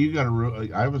 Yeah, you got a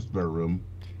room. I have a spare room.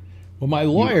 Well, my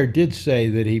lawyer did say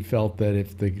that he felt that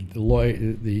if the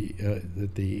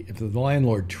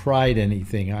landlord tried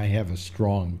anything, I have a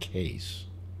strong case.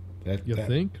 You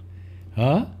think?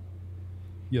 Huh?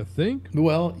 You think?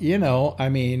 Well, I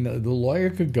mean, the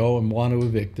lawyer could go and want to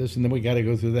evict us, and then we got to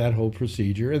go through that whole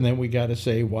procedure, and then we got to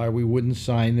say why we wouldn't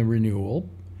sign the renewal,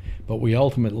 but we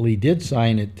ultimately did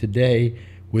sign it today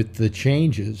with the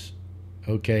changes.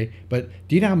 Okay, but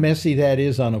do you know how messy that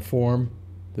is on a form?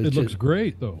 It looks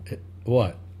great, though.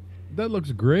 What? That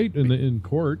looks great in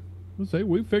court. We'll say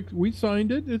we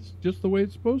signed it. It's just the way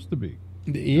it's supposed to be.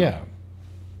 Yeah.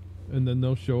 And then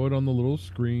they'll show it on the little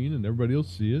screen, and everybody will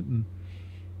see it, and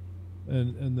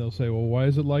they'll say, "Well, why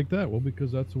is it like that?" Well,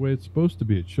 because that's the way it's supposed to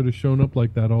be. It should have shown up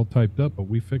like that, all typed up, but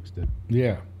we fixed it.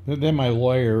 Yeah. Then my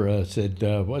lawyer said,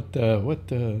 "What?"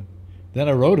 Then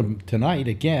I wrote him tonight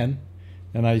again.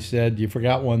 And I said, "You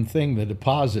forgot one thing, the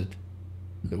deposit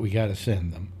that we got to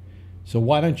send them. So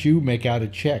why don't you make out a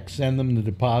check, send them the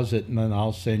deposit, and then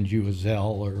I'll send you a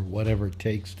Zelle or whatever it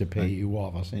takes to pay you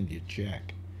off. I'll send you a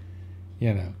check."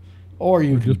 Or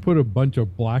you just put a bunch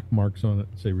of black marks on it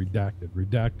and say redacted,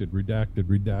 redacted, redacted,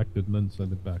 redacted, and then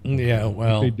send it back. Yeah,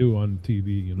 well, like they do on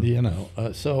TV,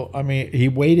 So I mean,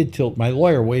 my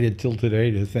lawyer waited till today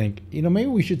to think, maybe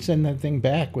we should send that thing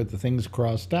back with the things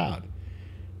crossed out.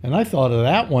 And I thought of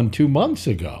that one 2 months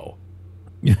ago.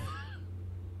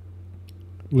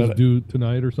 Was it due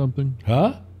tonight or something?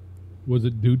 Huh? Was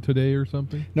it due today or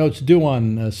something? No, it's due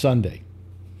on Sunday.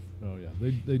 Oh, yeah.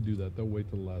 They do that. They'll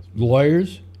wait till the last minute.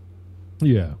 Lawyers?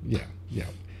 Yeah. Yeah.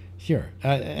 Sure.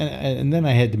 And then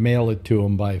I had to mail it to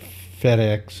them by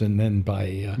FedEx and then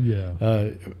by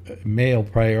mail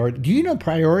priority. Do you know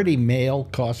priority mail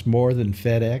costs more than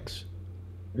FedEx?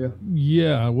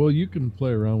 Yeah, well, you can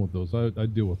play around with those. I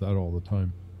deal with that all the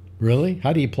time. Really?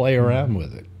 How do you play around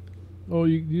with it? Oh,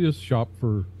 you just shop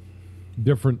for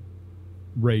different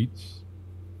rates.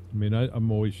 I mean, I'm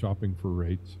always shopping for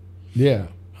rates. Yeah.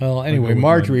 Well, anyway,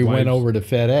 Marjorie went over to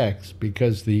FedEx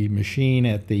because the machine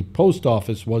at the post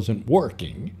office wasn't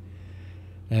working.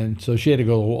 And so she had to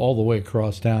go all the way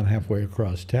across town, halfway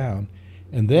across town.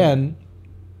 And then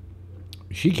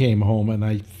she came home and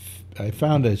I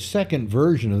found a second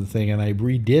version of the thing, and I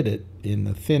redid it in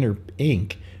the thinner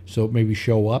ink so it maybe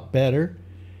show up better.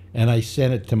 And I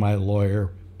sent it to my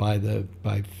lawyer by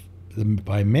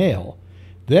mail.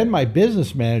 Then my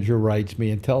business manager writes me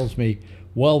and tells me,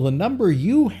 "Well, the number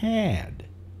you had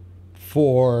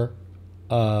for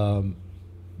the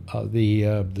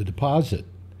deposit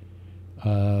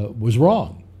was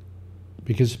wrong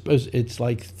because it's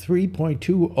like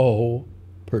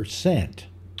 3.20%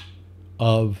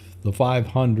 of the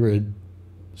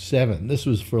 507. This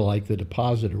was for like the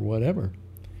deposit or whatever,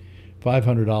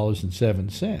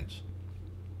 $500.07.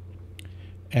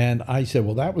 And I said,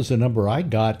 well, that was the number I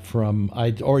got from,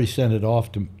 I'd already sent it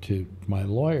off to my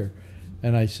lawyer.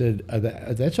 And I said,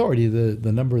 that's already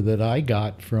the number that I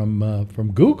got from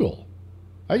Google.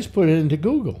 I just put it into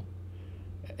Google.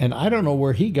 And I don't know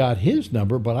where he got his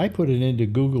number, but I put it into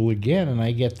Google again and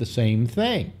I get the same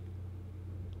thing.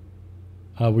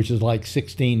 Which is like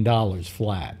 $16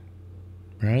 flat,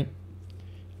 right?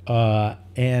 I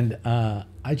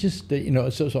just,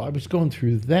 so I was going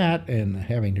through that and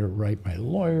having to write my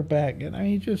lawyer back, and I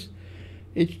mean,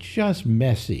 it's just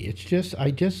messy. It's just,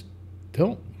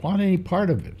 don't want any part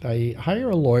of it. I hire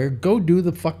a lawyer, go do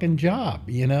the fucking job,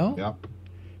 you know? Yep.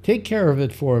 Take care of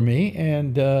it for me,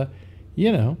 and,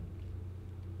 you know,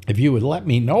 if you would let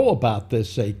me know about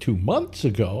this, say, 2 months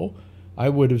ago, I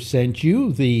would have sent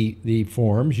you the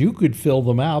forms. You could fill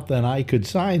them out, then I could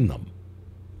sign them.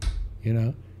 You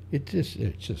know? It's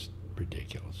just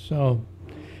ridiculous. So,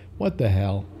 what the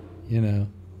hell, you know?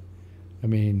 I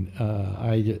mean,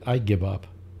 I give up.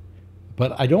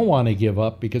 But I don't want to give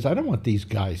up because I don't want these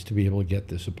guys to be able to get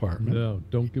this apartment. No,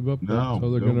 don't give up. No,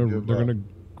 so they're gonna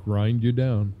grind you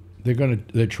down.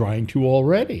 They're trying to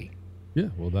already. Yeah,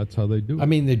 well, that's how they do it. I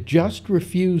mean, they're just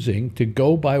refusing to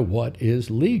go by what is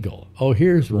legal. Oh,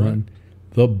 here's one.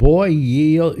 The boy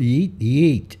yeet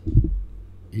yeet.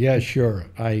 Yeah, sure.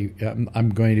 I'm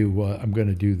going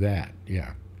to do that.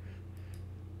 Yeah.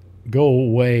 Go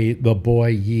away, the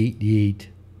boy yeet yeet.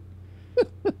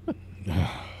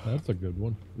 That's a good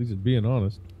one. At least it's being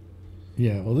honest.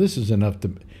 Yeah, well, this is enough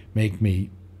to make me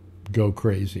go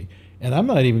crazy. And I'm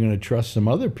not even going to trust some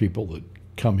other people that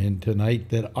come in tonight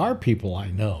that are people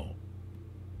I know.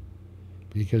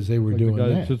 Because they were Like doing the guy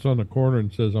that. that sits on the corner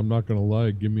and says, "I'm not going to lie.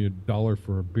 Give me $1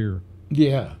 for a beer."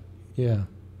 Yeah, yeah.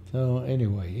 So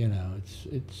anyway, you know,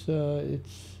 let's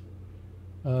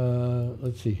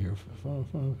see here.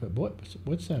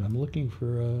 What's that? I'm looking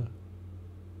for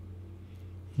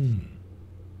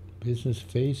business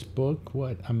Facebook.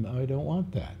 What? I don't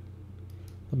want that.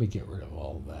 Let me get rid of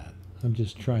all of that. I'm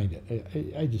just trying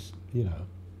to. I just, you know,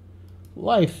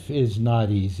 life is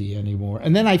not easy anymore.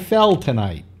 And then I fell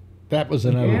tonight. That was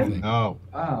another Again? thing. No.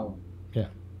 Wow. Yeah.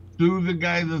 Sue the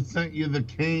guy that sent you the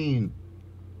cane.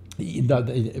 You know,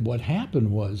 what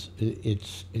happened was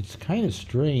it's kind of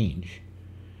strange.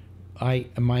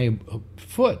 My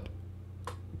foot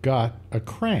got a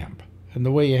cramp, and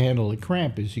the way you handle a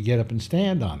cramp is you get up and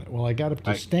stand on it. Well, I got up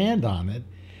to stand on it,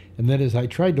 and then as I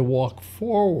tried to walk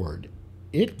forward,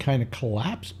 it kind of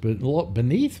collapsed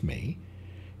beneath me,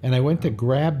 and I went to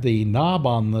grab the knob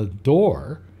on the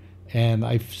door, and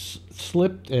I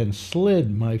slipped and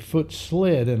slid. My foot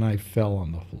slid, and I fell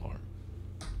on the floor.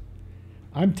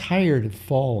 I'm tired of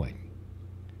falling.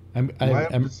 Do I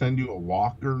have to send you a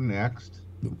walker next?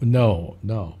 No.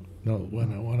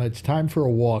 When it's time for a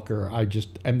walker,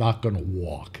 I'm not going to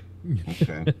walk.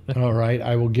 Okay. All right,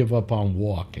 I will give up on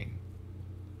walking.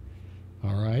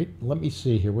 All right, let me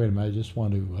see here. Wait a minute. I just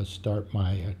want to start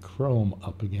my Chrome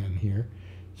up again here,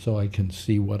 so I can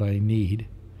see what I need.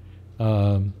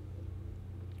 But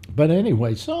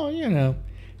anyway, so you know.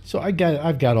 So I've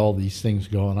got all these things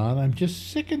going on. I'm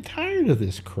just sick and tired of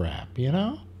this crap, you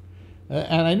know?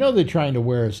 And I know they're trying to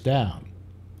wear us down.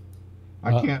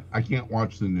 I can't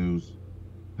watch the news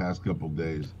past couple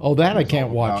days. Oh, that I It's can't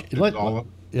all watch. about-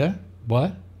 Yeah?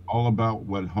 What? All about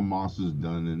what Hamas has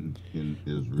done in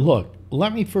Israel. Look,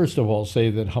 let me first of all say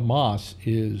that Hamas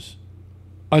is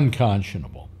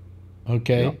unconscionable.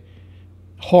 Okay? Yep.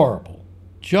 Horrible.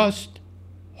 Just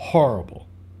horrible.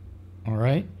 All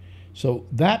right? So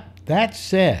that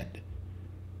said,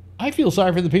 I feel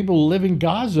sorry for the people who live in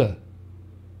Gaza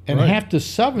and Right. have to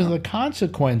suffer the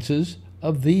consequences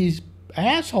of these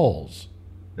assholes.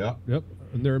 Yeah. Yep,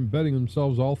 and they're embedding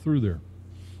themselves all through there.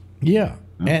 Yeah,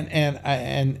 and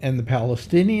the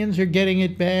Palestinians are getting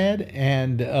it bad,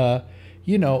 and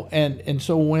you know, and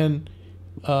so when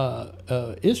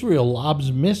Israel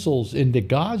lobs missiles into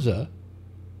Gaza,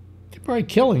 they're probably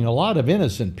killing a lot of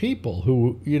innocent people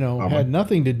who, you know, had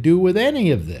nothing to do with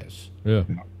any of this. Yeah.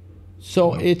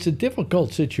 So it's a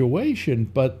difficult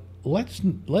situation, but let's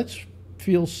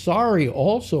feel sorry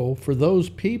also for those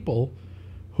people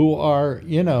who are,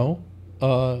 you know,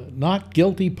 not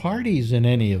guilty parties in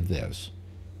any of this.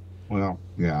 Well,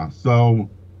 yeah. So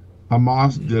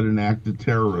Hamas did an act of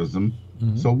terrorism.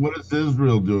 Mm-hmm. So what is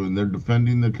Israel doing? They're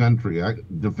defending the country.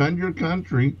 Defend your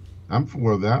country. I'm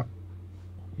for that.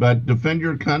 But defend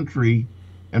your country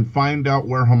and find out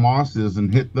where Hamas is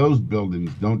and hit those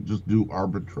buildings. Don't just do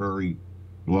arbitrary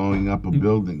blowing up of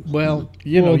buildings. Well,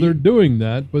 you know, they're doing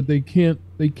that, but they can't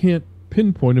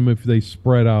pinpoint them if they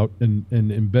spread out and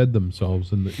embed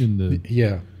themselves in the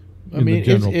yeah. I in mean, the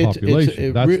general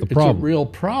population. That's the problem. It's a real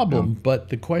problem, but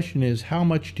the question is, how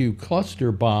much do you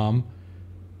cluster bomb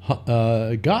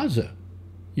Gaza?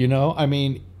 You know, I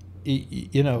mean,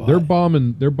 you know, they're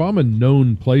bombing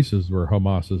known places where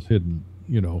Hamas is hidden.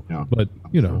 You know, but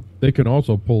you know they can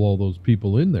also pull all those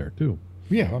people in there too.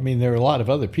 Yeah, I mean, there are a lot of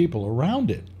other people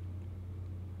around it.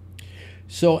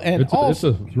 So, and it's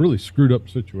a really screwed up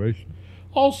situation.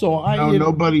 Also,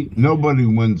 nobody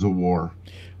wins a war.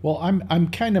 Well, I'm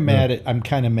kind of mad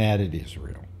at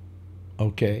Israel,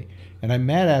 okay, and I'm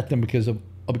mad at them because of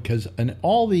because in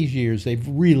all these years they've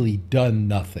really done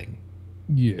nothing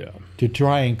Yeah. to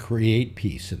try and create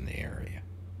peace in the area.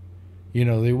 You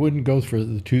know, they wouldn't go for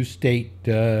the two-state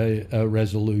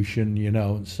resolution, you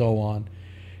know, and so on.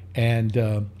 And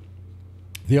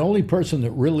the only person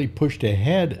that really pushed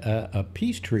ahead a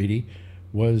peace treaty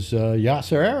was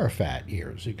Yasser Arafat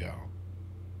years ago.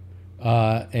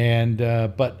 But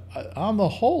on the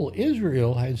whole,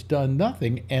 Israel has done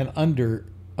nothing, and under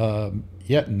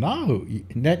Netanyahu,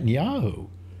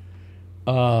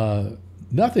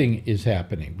 nothing is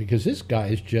happening because this guy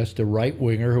is just a right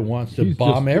winger who wants to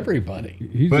bomb everybody.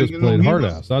 He's But, just you know, played he hard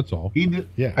was- ass. That's all. He did.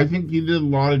 Yeah. I think he did a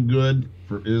lot of good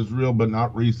for Israel, but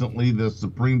not recently. The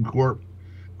Supreme Court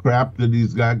crap that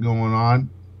he's got going on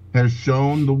has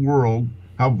shown the world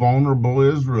how vulnerable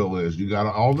Israel is. You got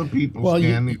all the people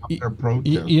standing up there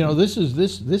protesting. You know, this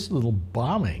little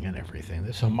bombing and everything.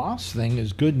 This Hamas thing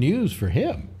is good news for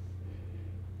him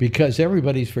because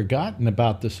everybody's forgotten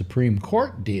about the Supreme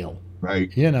Court deal.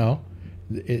 Right. You know,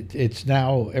 it's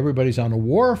now everybody's on a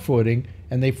war footing,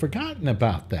 and they've forgotten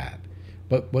about that.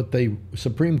 But what the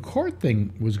Supreme Court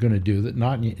thing was going to do, that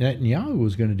Netanyahu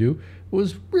was going to do,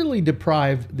 was really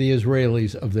deprive the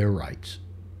Israelis of their rights.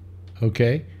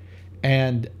 Okay,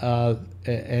 and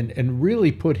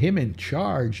really put him in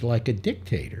charge like a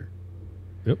dictator.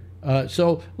 Yep.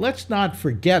 So let's not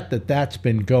forget that that's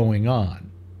been going on.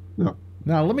 Yeah.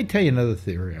 Now, let me tell you another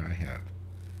theory I have.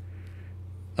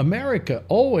 America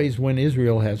always, when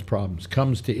Israel has problems,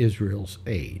 comes to Israel's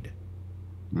aid.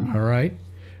 All right?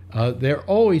 They're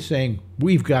always saying,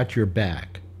 we've got your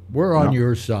back. We're on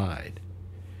your side.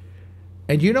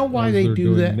 And you know why As they they're do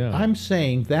doing that? now. I'm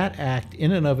saying that act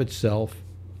in and of itself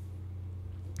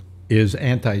is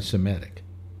anti-Semitic.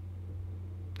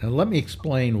 Now, let me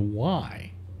explain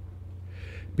why.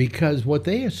 Because what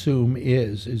they assume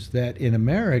is that in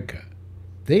America,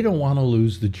 they don't want to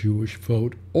lose the Jewish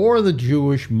vote or the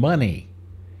Jewish money.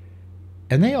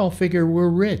 And they all figure we're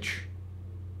rich,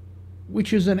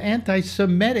 which is an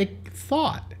anti-Semitic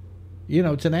thought. You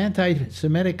know, it's an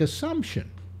anti-Semitic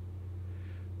assumption.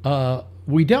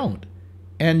 We don't.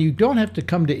 And you don't have to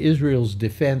come to Israel's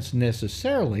defense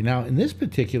necessarily. Now, in this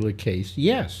particular case,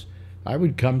 yes, I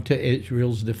would come to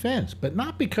Israel's defense, but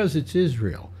not because it's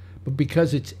Israel, but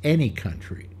because it's any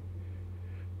country.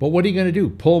 But what are you going to do?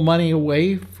 Pull money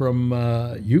away from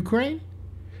Ukraine?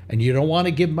 And you don't want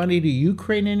to give money to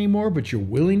Ukraine anymore, but you're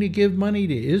willing to give money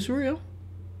to Israel?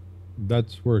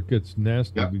 That's where it gets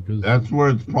nasty Yeah, because that's where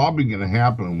it's probably going to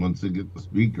happen once they get the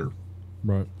speaker.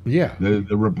 right. Yeah.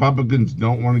 The Republicans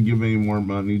don't want to give any more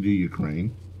money to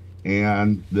Ukraine,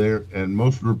 and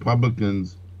most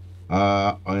Republicans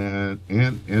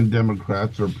and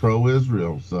Democrats are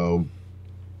pro-Israel. So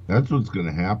that's what's going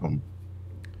to happen.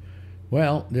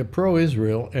 Well, they're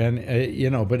pro-Israel, and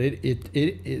but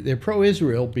they're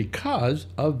pro-Israel because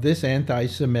of this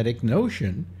anti-Semitic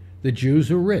notion that Jews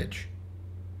are rich,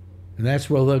 and that's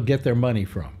where they'll get their money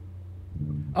from.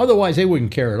 Otherwise, they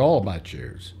wouldn't care at all about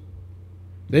Jews.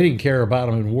 They didn't care about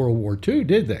them in World War II,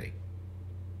 did they?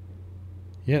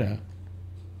 You know,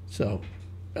 so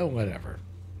whatever.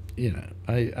 You know,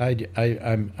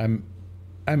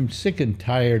 I'm sick and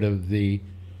tired of the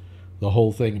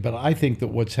whole thing, but I think that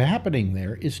what's happening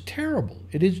there is terrible.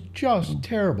 It is just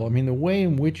terrible. I mean, the way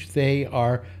in which the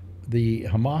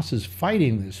Hamas is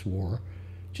fighting this war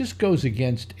just goes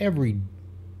against every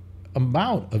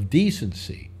amount of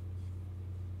decency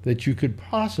that you could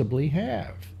possibly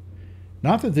have.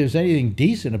 Not that there's anything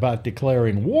decent about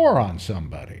declaring war on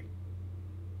somebody.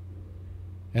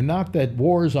 And not that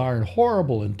wars aren't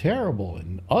horrible and terrible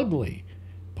and ugly.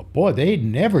 But boy, they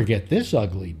never get this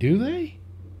ugly, do they?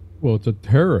 Well, it's a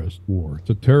terrorist war. It's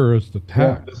a terrorist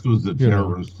attack. This was a You know.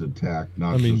 terrorist attack,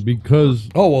 not I mean, just because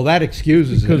Oh, well, that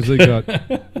excuses because it. they got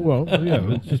well,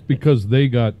 yeah, it's just because they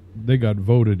got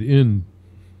voted in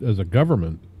as a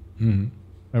government Mhm.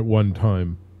 at one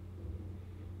time,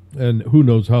 and who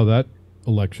knows how that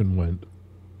election went.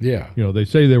 Yeah. You know, they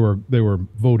say they were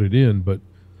voted in, but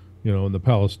you know, and the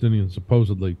Palestinians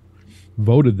supposedly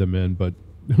voted them in, but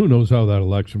who knows how that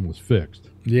election was fixed?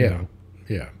 you Yeah. know?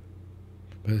 Yeah.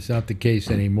 But it's not the case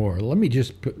anymore. Let me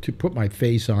just put my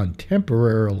face on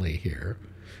temporarily here,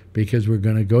 because we're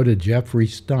going to go to Jeffrey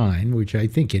Stein, which I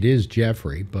think it is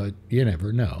Jeffrey, but you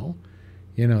never know.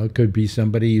 You know, it could be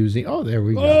somebody using. Oh, there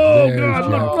we go. Oh There's God!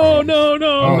 Jeffrey. No! No!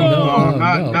 No! Oh, No! no,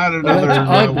 not no. another. That's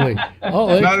ugly. Oh,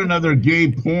 Not that's, another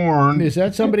gay porn. is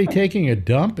that somebody taking a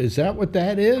dump? Is that what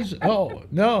that is? Oh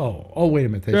no! Oh, wait a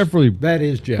minute. That's, Jeffrey, that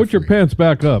is Jeffrey. Put your pants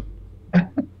back up.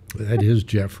 That is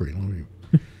Jeffrey. Let me.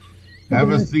 Have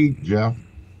a seat, Jeff.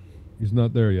 He's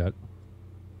not there yet.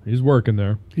 He's working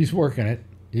there. He's working it.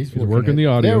 He's working the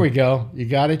audio. There we go. You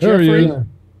got it, There he Jeffrey? is. Yeah.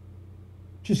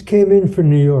 Just came in from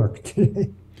New York today.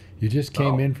 You just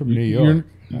came in from New You're- York.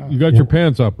 You got Yeah. your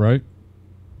pants up, right?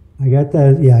 I got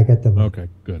that. Yeah, I got them. Okay,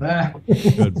 good. Ah,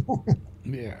 Good.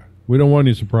 Yeah. We don't want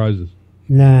any surprises.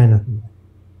 Nah, no.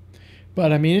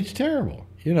 But I mean, it's terrible.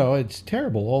 You know, it's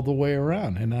terrible all the way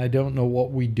around. And I don't know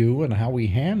what we do and how we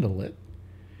handle it.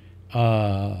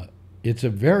 It's a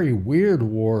very weird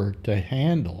war to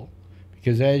handle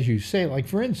because, as you say, like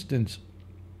for instance,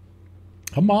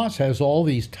 Hamas has all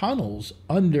these tunnels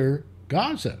under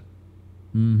Gaza.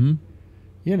 Mm-hmm.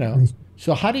 You know,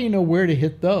 so how do you know where to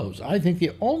hit those? I think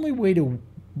the only way to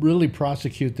really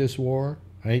prosecute this war,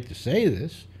 I hate to say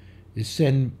this, is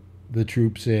send the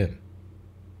troops in.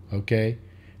 Okay?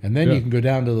 And then Yeah. you can go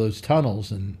down to those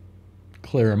tunnels and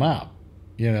clear them out.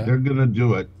 You know? They're gonna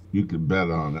do it. You can bet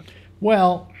on it.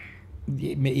 Well,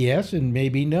 yes and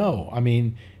maybe no. I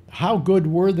mean, how good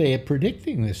were they at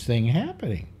predicting this thing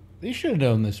happening? They should have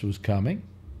known this was coming,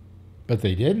 but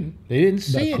they didn't. They didn't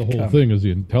see That's it the whole coming. thing is the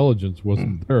intelligence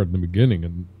wasn't there in the beginning,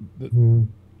 and Mm.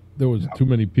 there was too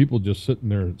many people just sitting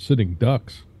there sitting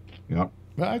ducks. Yep.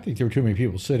 Well, I think there were too many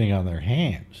people sitting on their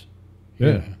hands.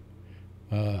 Yeah.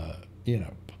 You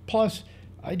know. Plus,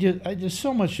 I just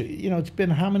so much. You know, it's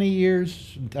been how many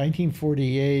years?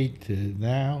 1948 to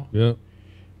now, Yeah.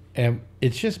 and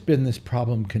it's just been this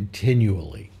problem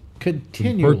continually. Been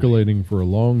percolating for a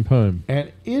long time.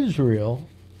 And Israel,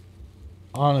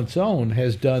 on its own,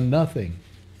 has done nothing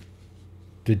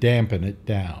to dampen it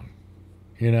down.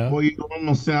 You know? Well, you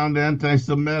almost sound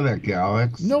anti-Semitic,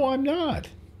 Alex. No, I'm not.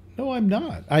 No, I'm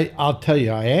not. I'll tell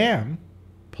you, I am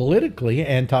politically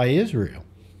anti-Israel.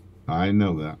 I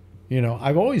know that. You know,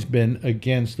 I've always been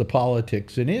against the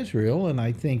politics in Israel, and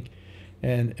I think,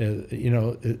 and you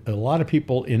know, a lot of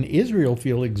people in Israel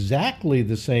feel exactly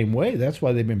the same way. That's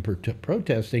why they've been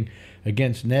protesting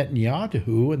against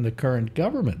Netanyahu and the current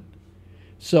government.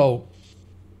 So,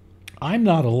 I'm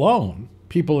not alone.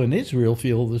 People in Israel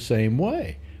feel the same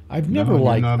way. I've never you're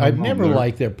liked not I've alone never there.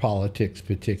 liked their politics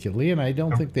particularly, and I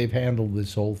don't think they've handled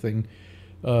this whole thing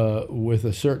with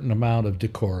a certain amount of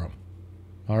decorum.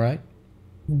 All right.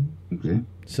 Okay.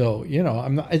 So, you know,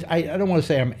 I'm not, I don't want to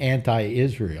say I'm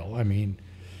anti-Israel. I mean,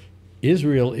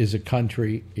 Israel is a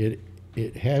country. It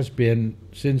has been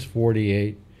since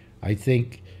 48. I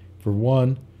think, for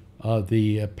one,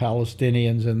 the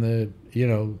Palestinians and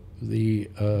the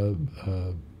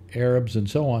Arabs and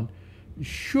so on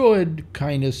should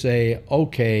kind of say,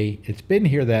 okay, it's been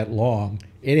here that long.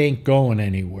 It ain't going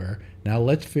anywhere. Now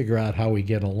let's figure out how we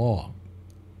get along.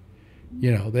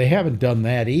 You know, they haven't done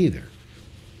that either.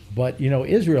 But, you know,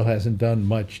 Israel hasn't done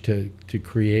much to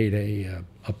create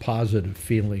a positive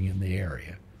feeling in the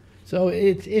area. So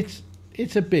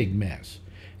it's a big mess.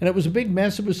 And it was a big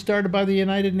mess. It was started by the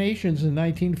United Nations in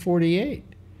 1948.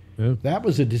 Yeah. That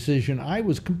was a decision I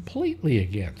was completely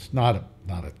against. Not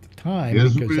at the time.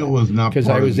 Israel was not because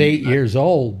part I of was the 8 United- years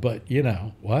old. But, you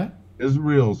know, what?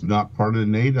 Israel's not part of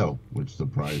NATO, which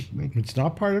surprised me. It's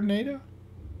not part of NATO?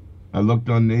 I looked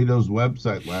on NATO's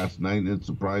website last night, and it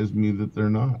surprised me that they're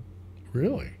not.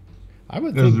 Really? I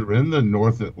would Because think. they're in the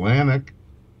North Atlantic,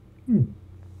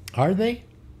 Are they?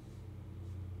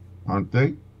 aren't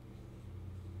they?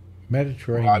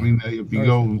 Mediterranean. Well, I mean, if you North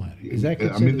go, Atlantic. Is that I mean,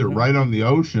 considered they're North? right on the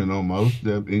ocean almost.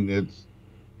 I mean,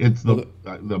 it's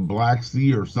the Black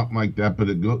Sea or something like that, but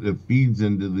it feeds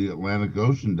into the Atlantic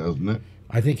Ocean, doesn't it?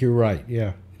 I think you're right.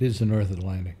 Yeah, it is the North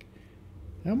Atlantic.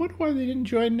 I wonder why they didn't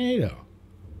join NATO.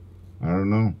 I don't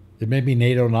know. Did maybe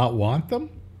NATO not want them?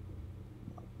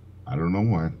 I don't know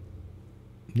why.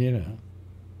 You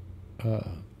know.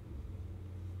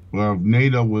 Well,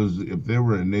 if they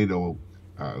were a NATO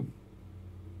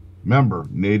member,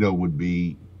 NATO would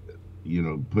be,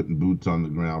 putting boots on the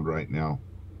ground right now.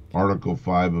 Article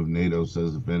 5 of NATO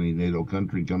says if any NATO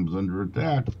country comes under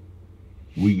attack,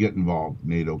 we get involved.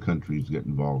 NATO countries get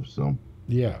involved. So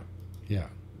Yeah, yeah.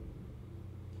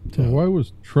 So why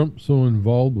was Trump so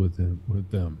involved with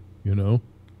them? You know.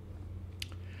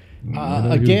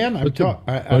 Again, I'm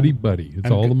talking buddy. It's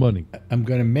all the money. I'm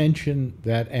going to mention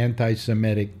that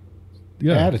anti-Semitic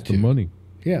Yeah, it's attitude. the money.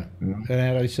 Yeah, an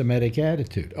anti-Semitic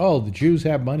attitude. Oh, the Jews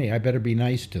have money. I better be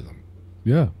nice to them.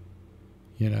 Yeah.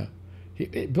 You know,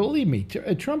 believe me,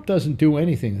 Trump doesn't do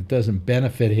anything that doesn't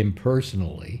benefit him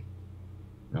personally.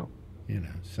 No. You know,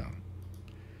 so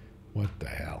what the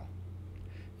hell?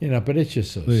 You know, but it's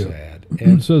just so Yeah. sad. It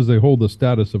And says they hold the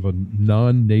status of a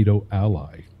non-NATO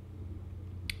ally.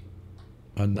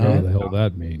 Whatever the hell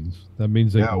that means. That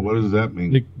means they what does that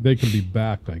mean? they can be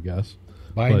backed, I guess.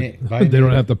 by But they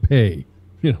don't have to pay.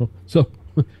 You know, so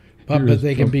But here's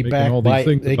they can Trump be making backed all these by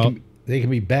things they about can They can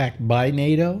be backed by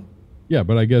NATO. Yeah,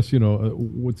 but I guess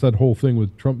what's that whole thing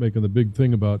with Trump making the big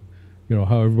thing about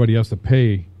how everybody has to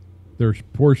pay their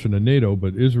portion of NATO,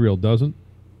 but Israel doesn't.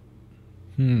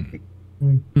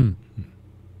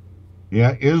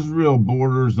 Yeah, Israel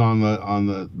borders on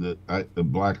the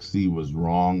Black Sea was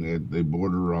wrong. They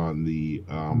border on the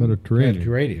Mediterranean.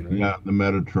 Right? Yeah, the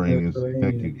Mediterranean.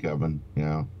 Thank you, Kevin.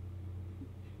 Yeah.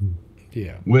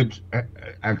 Yeah. Which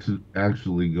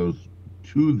actually goes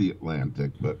to the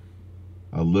Atlantic, but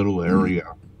a little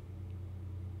area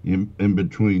in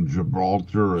between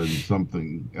Gibraltar and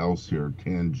something else here,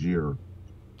 Tangier.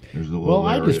 There's a little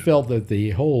area. I just felt that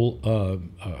the whole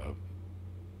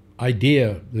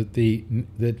idea that the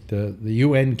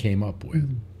UN came up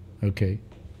with, okay,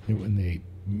 when they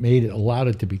allowed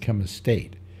it to become a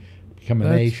state, become a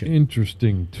nation. That's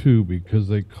interesting too, because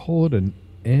they call it an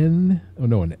MNNA,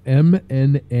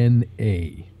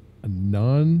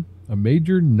 a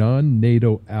major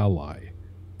non-NATO ally,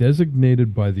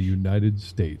 designated by the United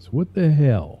States. What the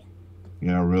hell?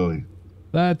 Yeah, really.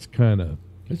 That's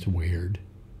weird.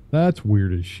 That's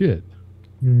weird as shit.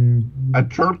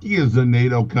 Turkey is a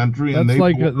NATO country, and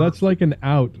that's like an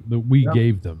out that we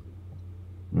gave them.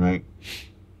 Right.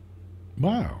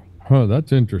 Wow. Huh,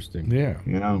 that's interesting. Yeah.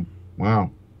 Yeah. Wow.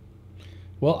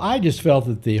 Well, I just felt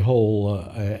that the whole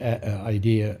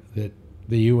idea that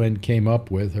the UN came up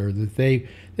with, or that they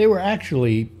were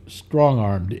actually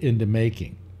strong-armed into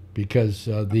making, because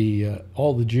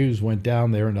all the Jews went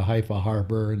down there into Haifa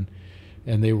Harbor,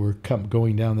 and they were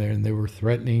going down there, and they were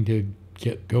threatening to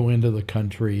go into the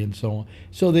country and so on.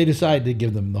 So they decided to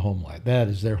give them the homeland. That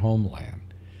is their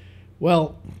homeland.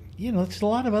 Well, it's a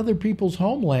lot of other people's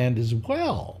homeland as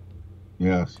well.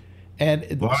 Yes. And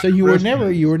so you were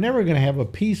never going to have a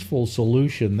peaceful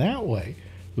solution that way.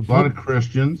 A lot of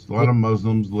Christians, a lot of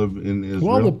Muslims live in Israel.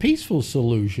 Well, the peaceful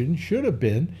solution should have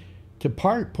been to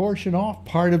portion off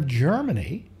part of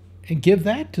Germany and give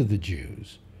that to the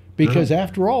Jews. Because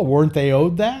after all, weren't they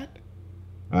owed that?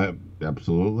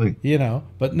 Absolutely.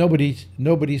 But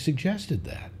nobody suggested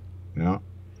that. Yeah.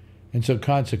 And so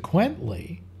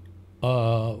consequently,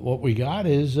 what we got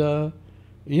is, a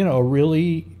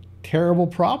really terrible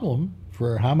problem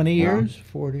for how many years?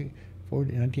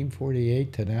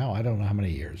 1948 to now. I don't know how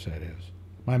many years that is.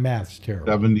 My math's terrible.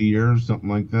 70 years, something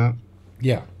like that.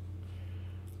 Yeah.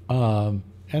 And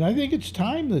I think it's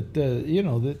time that,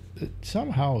 that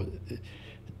somehow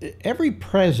every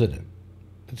president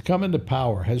that's come into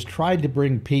power has tried to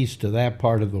bring peace to that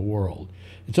part of the world.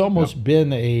 It's almost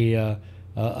been a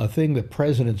thing that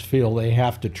presidents feel they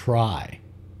have to try.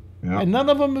 Yeah. And none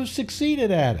of them have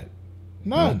succeeded at it.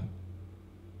 None.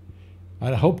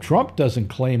 I hope Trump doesn't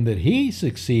claim that he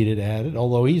succeeded at it,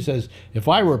 although he says, if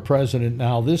I were president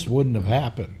now, this wouldn't have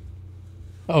happened.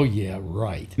 Oh, yeah,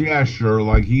 right. Yeah, sure.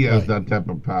 Like he has that type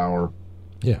of power.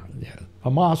 Yeah.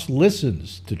 Hamas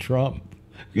listens to Trump.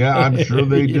 Yeah, I'm sure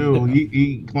they do.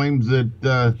 He claims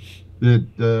that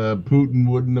Putin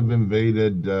wouldn't have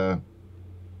invaded the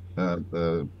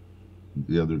other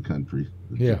country.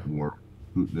 Where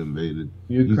Putin invaded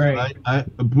Ukraine.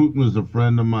 Putin was a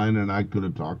friend of mine, and I could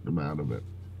have talked him out of it.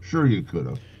 Sure, you could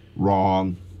have.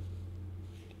 Wrong.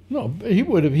 No, he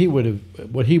would have.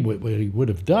 What he would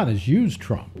have done is use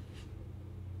Trump.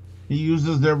 He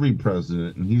uses every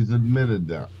president, and he's admitted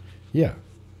that. Yeah.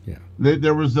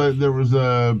 There was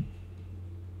a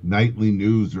nightly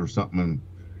news or something. And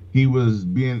he was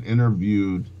being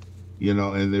interviewed,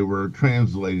 and they were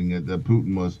translating it. That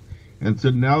Putin was, and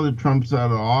said, now that Trump's out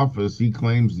of office, he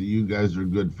claims that you guys are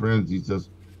good friends. He says,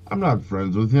 I'm not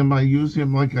friends with him. I use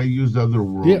him like I use other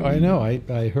world. Yeah, I know.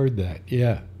 I heard that.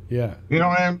 Yeah.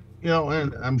 And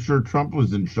I'm sure Trump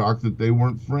was in shock that they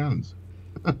weren't friends.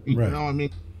 You know, I mean,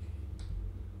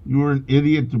 you were an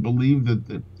idiot to believe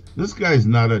that this guy's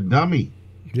not a dummy.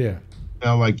 Yeah.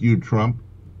 Like you, Trump.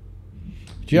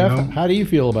 Jeff, how do you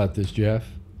feel about this, Jeff?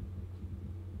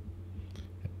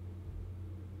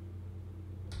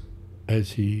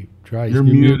 As he tries You're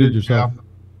to muted yourself.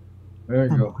 There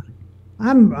you go.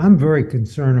 I'm very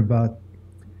concerned about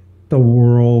the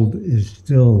world is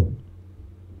still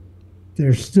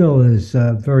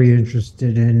very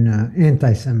interested in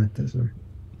anti-Semitism.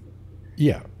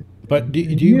 Yeah, but do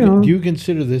you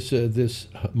consider this excuse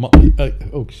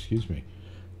me?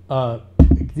 Do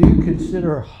you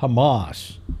consider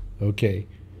Hamas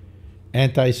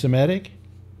anti-Semitic?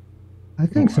 I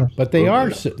think so. But they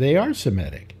are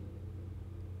Semitic.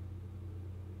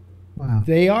 Wow.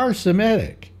 They are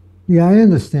Semitic. Yeah, I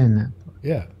understand that.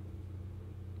 Yeah.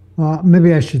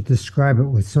 Maybe I should describe it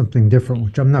with something different,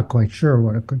 which I'm not quite sure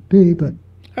what it could be, but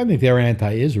I think they're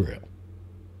anti-Israel.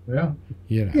 Yeah.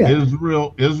 You know,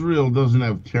 Yeah. Israel doesn't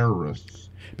have terrorists.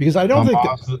 because I don't think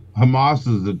Hamas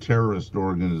is a terrorist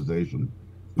organization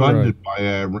funded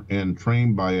by and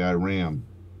trained by Iran.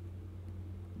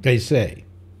 they say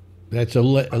that's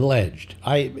alleged.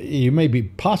 You may be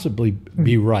possibly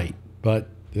be right, but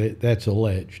that's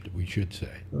alleged. We should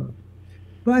say.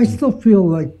 But I still feel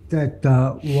like that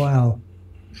while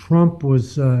Trump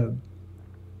was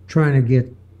trying to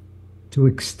get to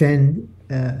extend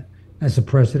as a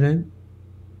president,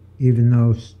 even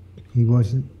though he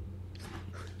wasn't,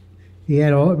 he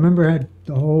had all. Remember, had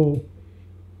the whole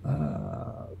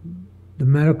the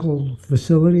medical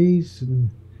facilities and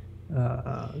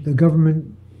the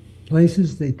government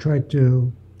places. They tried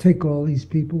to take all these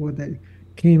people that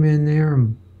came in there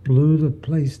and blew the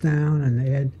place down, and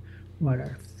they had what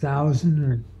 1,000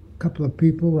 or a couple of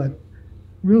people that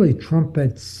really Trump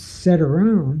had set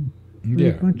around with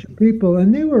a bunch of people,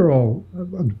 and they were all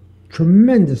a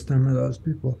tremendous number of those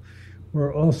people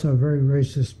were also very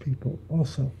racist people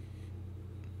also.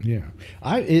 Yeah.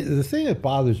 The thing that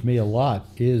bothers me a lot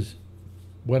is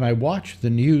when I watch the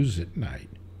news at night,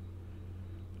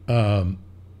 the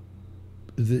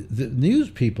news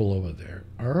people over there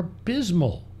are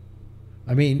abysmal.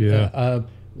 I mean,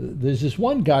 there's this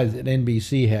one guy that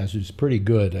NBC has who's pretty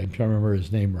good. I can't remember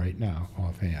his name right now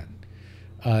offhand.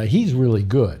 He's really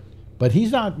good, but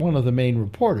he's not one of the main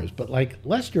reporters. But like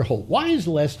Lester Holt, why is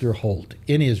Lester Holt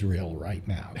in Israel right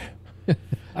now?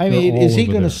 I mean, is he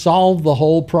going to solve the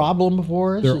whole problem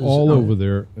for us? They're all over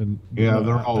there, and yeah,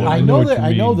 they're all. I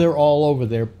know they're all over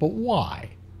there, but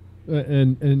why?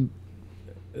 And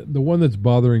the one that's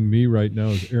bothering me right now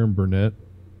is Erin Burnett.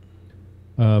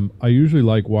 I usually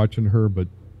like watching her, but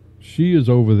she is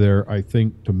over there, I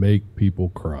think, to make people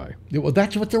cry. Yeah, well,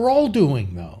 that's what they're all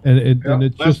doing, though. And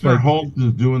it's just Lester like Holt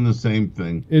is doing the same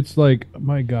thing. It's like,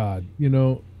 my God, you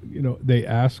know, they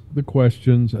ask the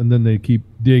questions and then they keep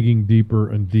digging deeper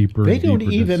and deeper. They and don't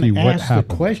deeper even to see what ask the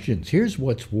happened. questions. Here's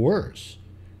what's worse: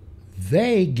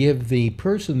 they give the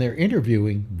person they're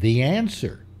interviewing the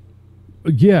answer.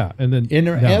 Yeah, and then In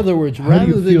other words, how rather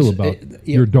do you than feel about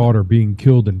your daughter being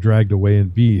killed and dragged away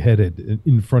and beheaded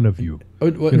in front of you?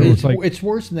 It's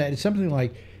worse than that. It's something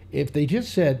like if they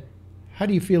just said, "How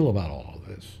do you feel about all of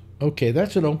this?" Okay,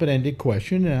 that's an open-ended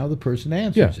question, and now the person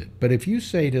answers it. But if you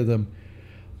say to them,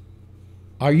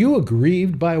 "Are you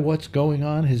aggrieved by what's going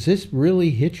on? Has this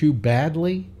really hit you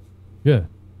badly?" Yeah.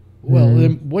 Well,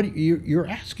 then what you're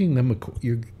asking them?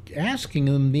 You're asking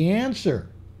them the answer.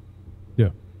 Yeah.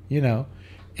 You know,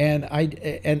 and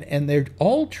they're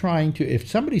all trying to. If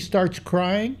somebody starts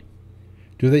crying,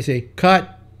 do they say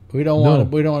cut? We don't want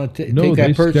to. We don't want to take that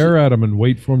person. No, they stare at him and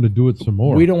wait for him to do it some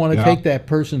more. We don't want to take that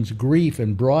person's grief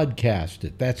and broadcast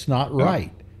it. That's not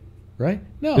right. Right?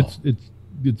 No.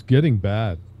 It's getting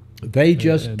bad. They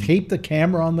just tape the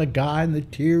camera on the guy and the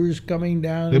tears coming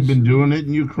down. They've been doing it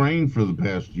in Ukraine for the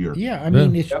past year. Yeah, I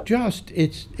mean, it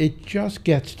just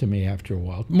gets to me after a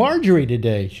while. Marjorie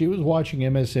today, she was watching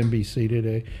MSNBC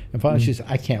today, and finally she said,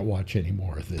 "I can't watch any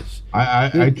more of this."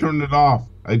 I turned it off.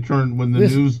 When the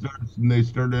news starts and they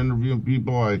start interviewing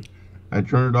people, I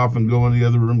turn it off and go in the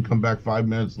other room, come back 5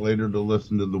 minutes later to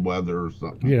listen to the weather or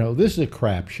something. You know, this is a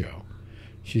crap show.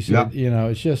 She said, you know,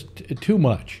 it's just too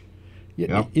much.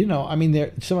 You know, I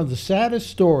mean, some of the saddest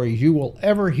stories you will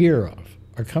ever hear of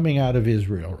are coming out of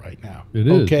Israel right now. It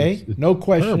is. Okay? It's no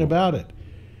question terrible about it.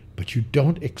 But you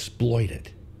don't exploit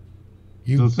it.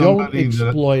 You don't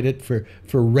exploit it for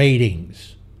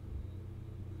ratings.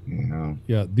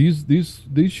 Yeah, these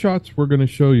shots we're going to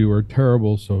show you are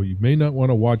terrible, so you may not want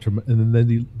to watch them. And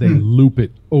then they loop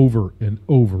it over and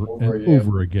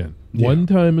over again. Yeah. One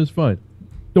time is fine.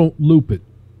 Don't loop it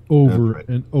over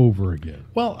and over again.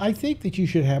 Well, I think that you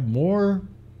should have more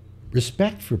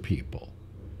respect for people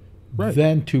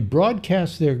than to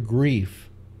broadcast their grief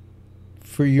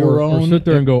for your own. Or sit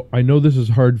there and go, I know this is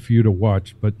hard for you to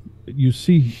watch, but you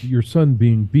see your son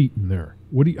being beaten there.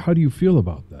 How do you feel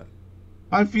about that?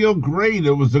 I feel great.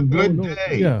 It was a good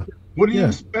day. Yeah. What do you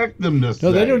expect them to say?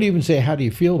 No, they don't even say, how do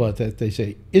you feel about that? They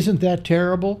say, isn't that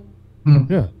terrible?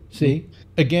 Yeah. See?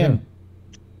 Again,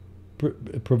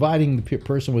 providing the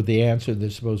person with the answer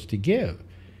they're supposed to give.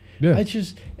 Yeah.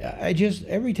 I just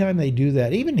every time they do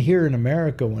that, even here in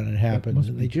America when it happens,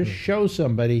 and they just show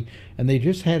somebody and they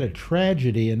just had a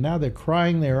tragedy and now they're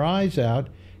crying their eyes out.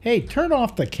 Hey, turn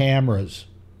off the cameras.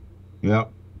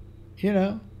 Yep. You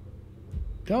know,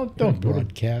 don't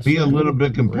broadcast. Be a little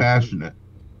bit compassionate.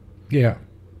 Yeah.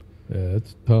 Yeah,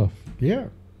 it's tough. Yeah,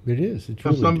 it is. It's so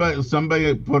really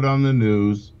somebody put on the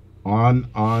news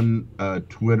on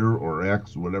Twitter or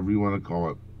X, whatever you want to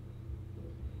call it,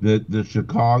 that the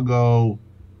Chicago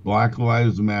Black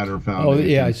Lives Matter Foundation. Oh,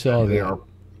 yeah, I saw that.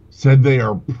 Said they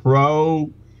are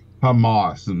pro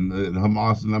Hamas and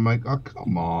Hamas, and I'm like, oh,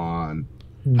 come on.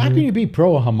 How can you be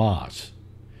pro Hamas?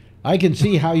 I can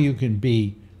see how you can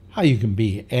be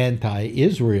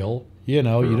anti-Israel. You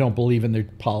know, you don't believe in their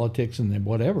politics and then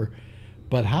whatever.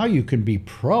 But how you can be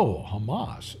pro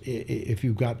Hamas if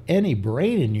you've got any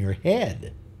brain in your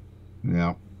head?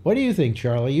 Yeah. What do you think,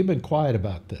 Charlie? You've been quiet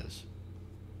about this.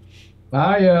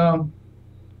 I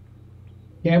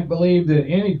can't believe that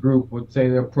any group would say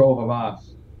they're pro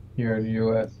Hamas here in the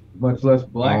U.S., much less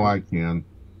black. Oh, I can.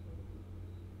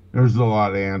 There's a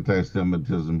lot of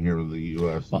anti-Semitism here in the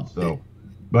U.S. and so,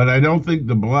 but I don't think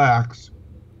the blacks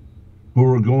who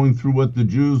are going through what the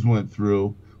Jews went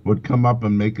through would come up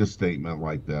and make a statement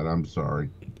like that. I'm sorry.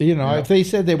 You know, if they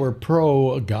said they were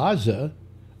pro Gaza,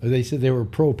 or they said they were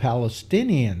pro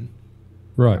Palestinian,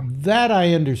 right? That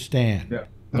I understand. Yeah.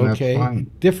 Okay, that's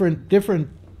fine. different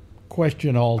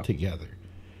question altogether.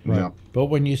 Right. Yeah. But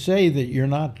when you say that you're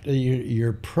not,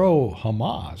 you're pro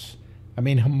Hamas. I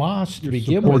mean, Hamas to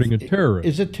begin with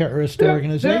is a terrorist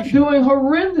organization. They're doing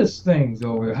horrendous things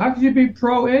over there. How could you be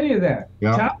pro any of that?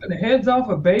 Yeah. Chopping the heads off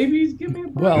of babies? Give me a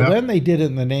break. Well, then they did it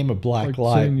in the name of Black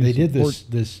Lives. They did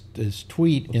this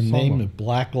tweet in the name of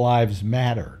Black Lives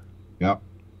Matter. Yep.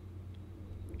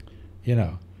 You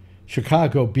know,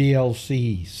 Chicago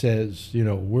BLC says, you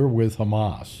know, we're with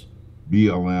Hamas.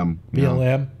 BLM.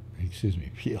 BLM? Yeah. Excuse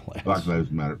me, BLS. Black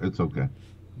Lives Matter. It's okay.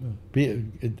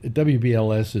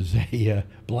 WBLS is a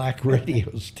black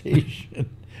radio station,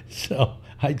 so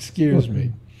excuse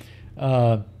me.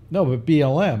 No, but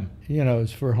BLM, you know,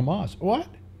 is for Hamas. What?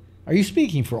 Are you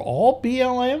speaking for all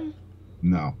BLM?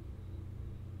 No.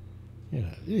 You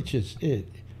know, it's just it.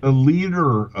 The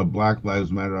leader of Black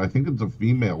Lives Matter, I think it's a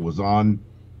female, was on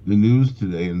the news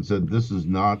today and said, "This is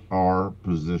not our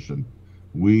position.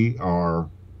 We are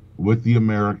with the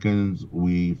Americans.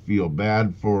 We feel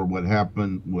bad for what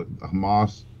happened with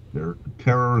Hamas. They're a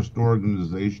terrorist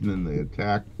organization and they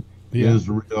attacked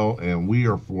Israel, and we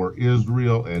are for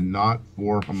Israel and not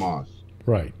for Hamas."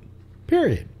 Right.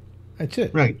 Period. That's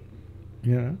it. Right.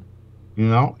 Yeah. You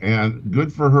know, and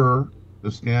good for her to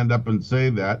stand up and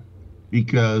say that,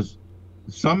 because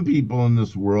some people in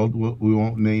this world, we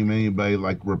won't name anybody,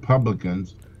 like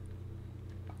Republicans,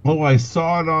 oh, I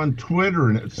saw it on Twitter,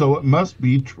 and so it must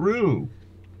be true.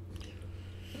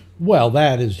 Well,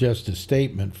 that is just a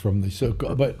statement from the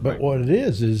so-called. But what it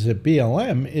is that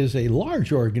BLM is a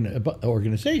large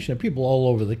organization of people all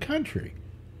over the country,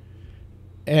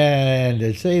 and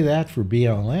to say that for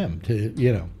BLM, to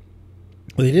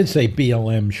they did say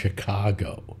BLM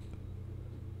Chicago.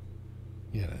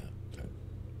 You know.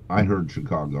 I heard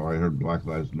Chicago. I heard Black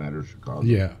Lives Matter Chicago.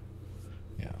 Yeah.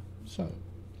 Yeah. So.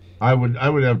 I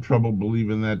would have trouble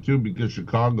believing that too, because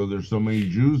Chicago, there's so many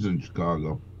Jews in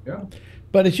Chicago. Yeah.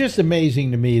 But it's just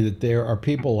amazing to me that there are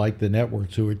people like the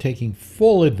networks who are taking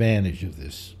full advantage of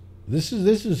this. This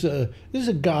is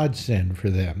a godsend for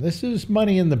them. This is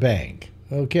money in the bank.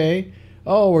 Okay?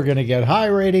 Oh, we're going to get high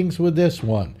ratings with this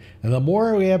one. And the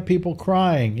more we have people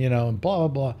crying, you know, and blah, blah,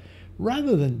 blah,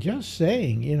 rather than just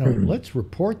saying, you know, let's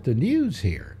report the news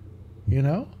here, you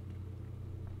know?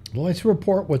 Let's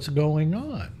report what's going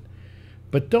on.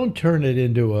 But don't turn it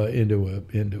into a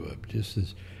just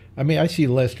as, I mean, I see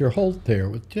Lester Holt there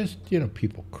with just, you know,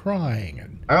 people crying.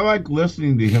 And I like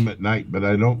listening to him at night, but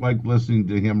I don't like listening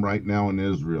to him right now in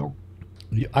Israel.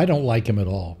 I don't like him at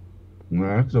all.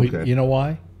 Well, that's okay. But you know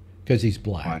why? Because he's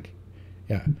black.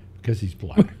 Yeah, because he's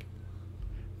black.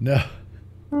 No,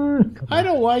 I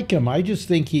don't like him. I just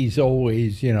think he's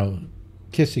always, you know,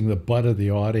 kissing the butt of the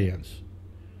audience.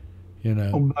 You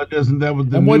know, but isn't that what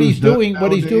the and news what he's doing? does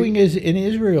What he's nowadays? doing is in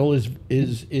Israel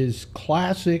is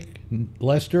classic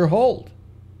Lester Holt.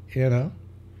 You know.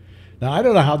 Now I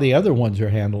don't know how the other ones are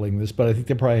handling this, but I think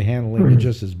they're probably handling it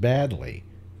just as badly.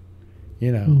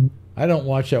 You know, I don't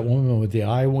watch that woman with the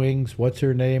eye wings. What's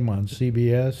her name on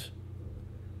CBS?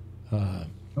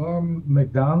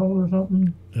 McDonald or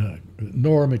something?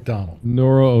 Nora McDonald.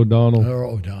 Nora O'Donnell. Nora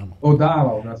O'Donnell.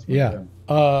 O'Donnell, that's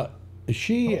what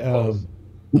She, to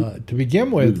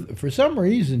begin with, for some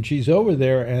reason, she's over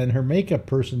there and her makeup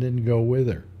person didn't go with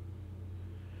her.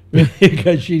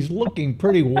 Because she's looking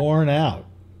pretty worn out,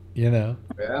 you know.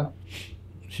 Yeah.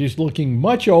 She's looking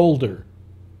much older.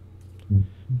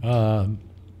 But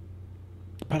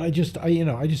I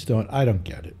don't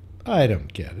get it. I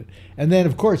don't get it. And then,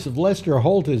 of course, if Lester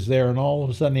Holt is there and all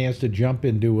of a sudden he has to jump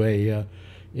into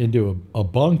a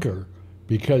bunker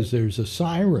because there's a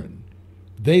siren,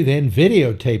 they then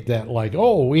videotape that like,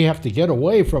 oh, we have to get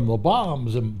away from the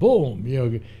bombs, and boom, you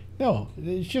know. No,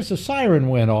 it's just a siren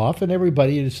went off, and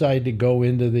everybody decided to go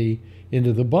into the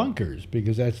bunkers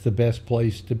because that's the best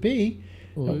place to be.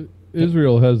 Well,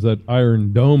 Israel has that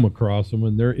iron dome across them,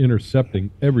 and they're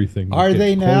intercepting everything. that Are gets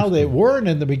they now? close to They them. weren't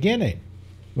in the beginning.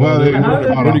 Well, Well, they they did were a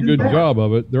caught pretty off good guard. job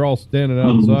of it. They're all standing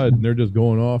outside, and they're just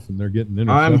going off, and they're getting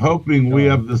intercepted. I'm hoping we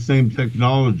have the same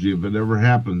technology if it ever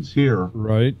happens here.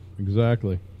 Right,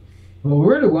 exactly. Well,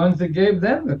 we're the ones that gave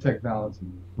them the technology.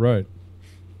 Right.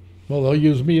 Well, they'll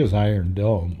use me as Iron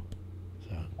Dome.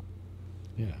 So,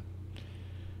 yeah.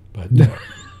 But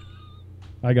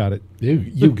I got it.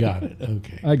 you got it.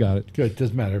 Okay. I got it. Good.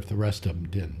 Doesn't matter if the rest of them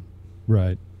didn't.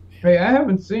 Right. Hey, I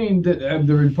haven't seen. Have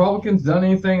the Republicans done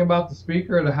anything about the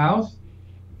Speaker of the House?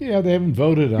 Yeah, they haven't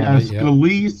voted on Yeah, it yet.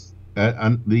 Scalise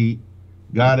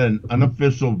got an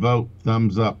unofficial vote,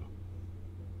 thumbs up.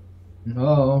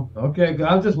 Oh, okay. 'Cause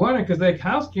I was just wondering because the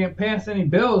House can't pass any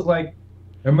bills like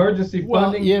emergency Well,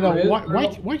 funding. you know, for why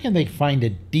Israel. can they find a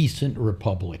decent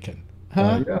Republican?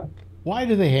 Huh? Yeah. Why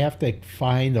do they have to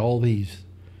find all these?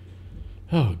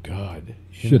 Oh God! you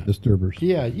Shit know. disturbers.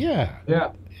 Yeah. Yeah.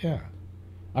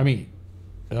 I mean,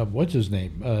 what's his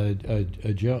name?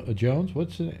 Jones.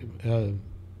 What's his name?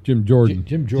 Jim Jordan.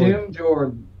 Jim Jordan. Jim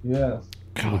Jordan. Yes.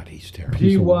 God, he's terrible.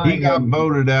 GY. He got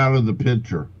voted out of the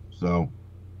picture. So,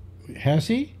 Has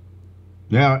he?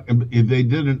 yeah, if they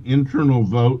did an internal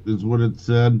vote, is what it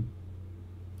said.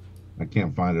 I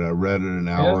can't find it. I read it an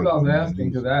Yeah, hour. that's what I was asking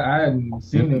because I hadn't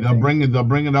seen They'll anything.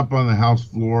 bring it up on the House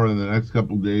floor in the next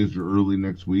couple of days or early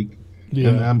next week.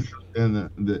 And I'm sure, and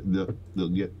they'll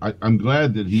get. I'm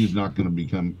glad that he's not going to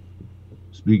become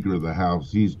Speaker of the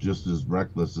House. He's just as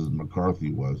reckless as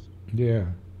McCarthy was. Yeah.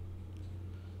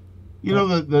 You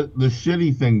know, the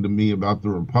shitty thing to me about the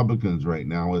Republicans right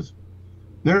now is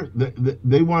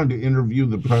they wanted to interview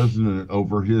the president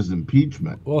over his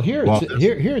impeachment. Well, here While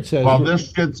it says. While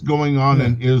this shit's going on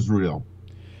in Israel.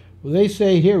 Well, they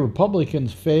say here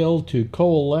Republicans failed to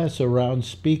coalesce around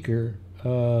Speaker.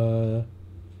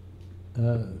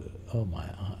 Oh my!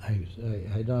 I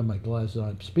don't have my glasses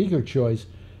on. Speaker choice,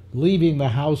 leaving the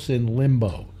House in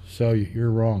limbo. So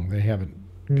you're wrong. They haven't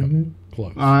come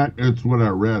close. It's what I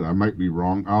read. I might be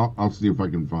wrong. I'll see if I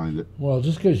can find it. Well,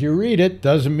 just because you read it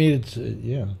doesn't mean it's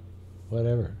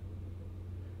whatever.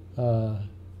 Let's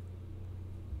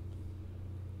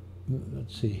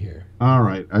see here. All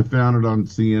right, I found it on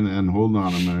CNN. Hold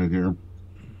on a minute here.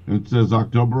 It says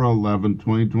October 11,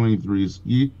 2023.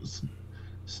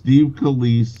 Steve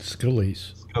Scalise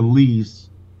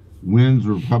wins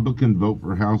Republican vote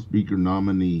for House Speaker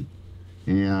nominee.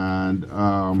 And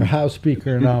For House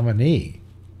Speaker nominee.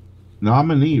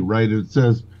 Right. It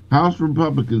says House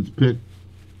Republicans pick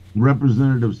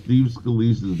Representative Steve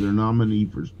Scalise as their nominee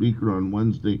for Speaker on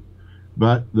Wednesday,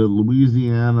 but the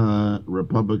Louisiana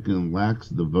Republican lacks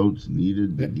the votes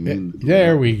needed to gain.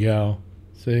 There we go.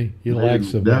 See, he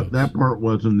lacks the votes. That part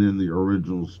wasn't in the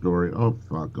original story. Oh,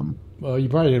 fuck them. Well, you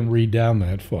probably didn't read down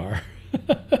that far.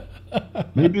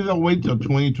 Maybe they'll wait till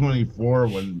 2024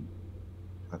 when.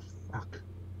 Fuck.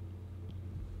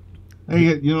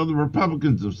 Hey, you know, the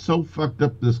Republicans have so fucked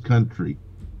up this country.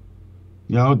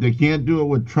 You know, they can't do it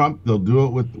with Trump. They'll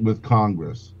do it with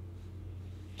Congress.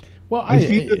 Well, I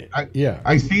see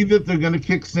that they're going to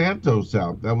kick Santos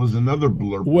out. That was another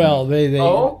blurb. Well, they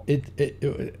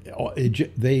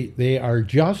are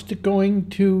just going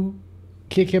to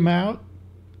kick him out.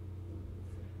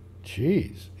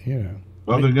 Jeez, you know.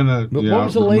 Well, they're going to. But what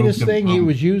was the latest thing he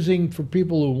was using for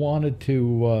people who wanted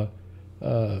to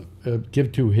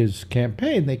give to his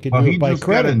campaign? They could do it by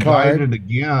credit card.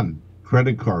 Again,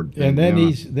 credit card. Thing, and then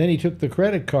he took the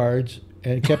credit cards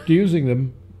and kept using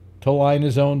them to line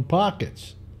his own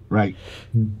pockets. Right.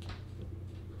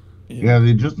 Yeah,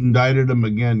 they just indicted him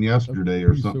again yesterday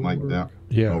or something like that.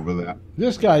 Yeah. Over that.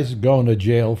 This guy's going to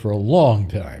jail for a long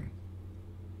time.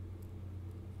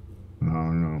 I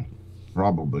don't know.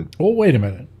 Probably. Oh, wait a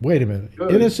minute.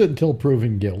 Good. Innocent until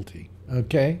proven guilty.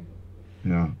 Okay?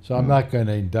 Yeah. So I'm not going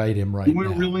to indict him right Do we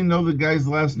now. really know the guy's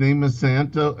last name is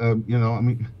Santa? You know, I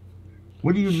mean,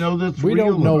 what do you know that's We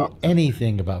real don't know about?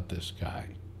 anything about this guy.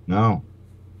 No.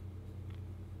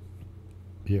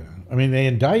 Yeah. I mean, they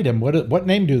indict him. What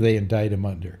name do they indict him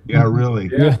under? Yeah, really.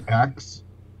 Yeah. X.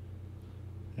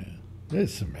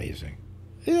 It's amazing.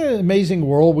 Isn't it an amazing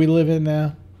world we live in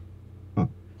now? Huh.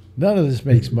 None of this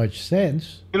makes much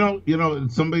sense. You know,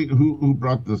 somebody who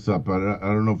brought this up. I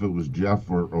don't know if it was Jeff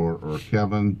or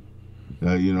Kevin.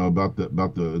 You know, about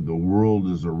the world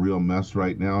is a real mess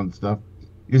right now and stuff.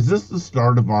 Is this the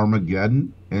start of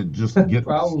Armageddon and just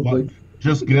Probably.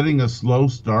 just getting a slow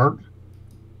start?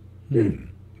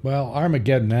 Well,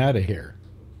 Armageddon out of here.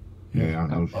 Yeah,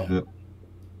 no shit.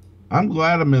 I'm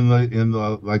glad I'm in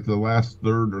the like the last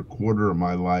third or quarter of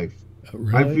my life. I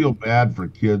Really? feel bad for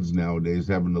kids nowadays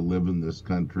having to live in this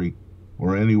country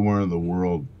or anywhere in the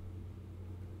world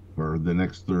for the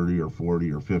next 30 or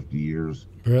 40 or 50 years.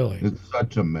 Really? It's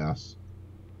such a mess.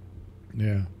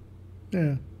 Yeah.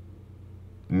 Yeah.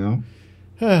 You know?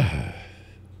 Yeah.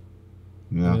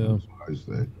 Yeah, Yeah. that's what I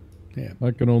say.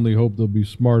 I can only hope they'll be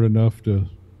smart enough to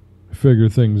figure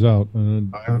things out.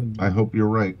 And I hope you're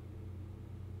right.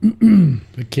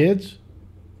 The kids?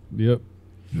 yep,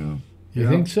 Yeah. You Yeah.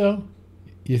 think so?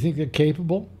 You think they're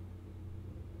capable?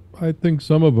 I think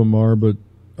some of them are, but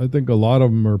I think a lot of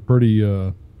them are pretty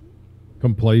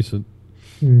complacent.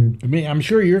 Mm. I mean, I'm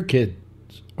sure your kids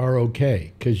are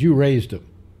okay because you raised them.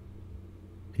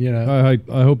 You know?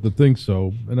 I hope to think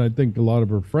so, and I think a lot of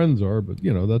her friends are, but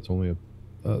that's only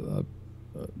a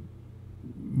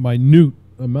minute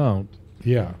amount.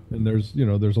 Yeah. And there's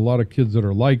a lot of kids that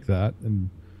are like that,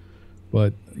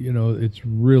 but it's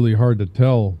really hard to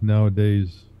tell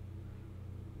nowadays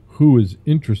who is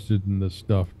interested in this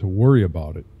stuff to worry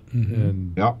about it. Mhm.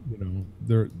 And Yeah.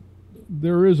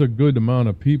 there is a good amount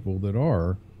of people that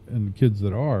are, and kids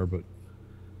that are, but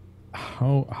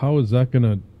how is that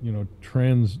going to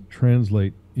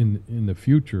translate in the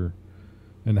future,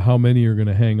 and how many are going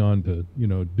to hang on to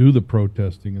do the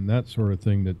protesting and that sort of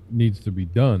thing that needs to be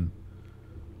done?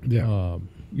 Yeah.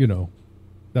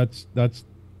 That's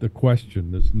the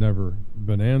question that's never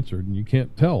been answered, and you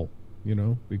can't tell,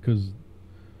 because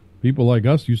people like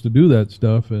us used to do that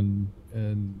stuff, and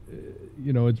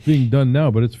it's being done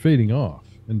now, but it's fading off,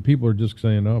 and people are just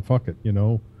saying, oh, fuck it,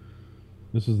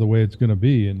 this is the way it's going to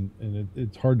be, and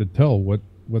it's hard to tell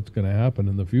what's going to happen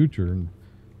in the future,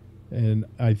 and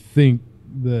I think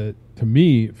that, to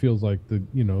me, it feels like the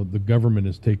government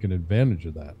is taking advantage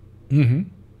of that.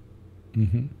 Mm-hmm.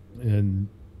 Mm-hmm. And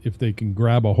if they can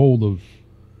grab a hold of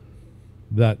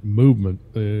that movement,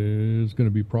 there's going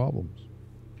to be problems.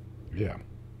 Yeah.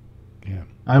 Yeah.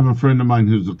 I have a friend of mine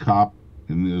who's a cop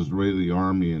in the Israeli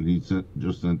army, and he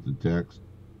just sent the text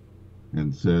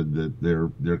and said that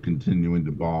they're continuing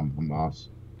to bomb Hamas.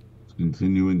 It's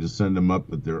continuing to send them up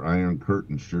with their Iron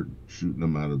Curtain shooting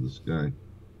them out of the sky.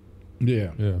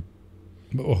 Yeah. Yeah.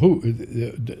 But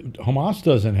Hamas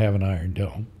doesn't have an Iron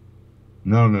Dome.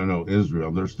 No,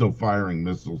 Israel. They're still firing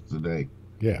missiles today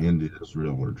Yeah. into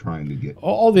Israel. We're trying to get.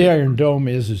 All the Iron Dome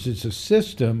is it's a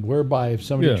system whereby if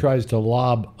somebody Yeah. tries to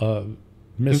lob a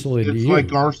missile into It's you,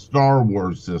 like our Star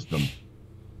Wars system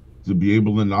to be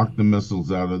able to knock the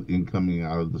missiles incoming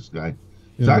out of the sky.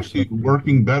 It's Yeah, actually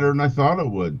working better than I thought it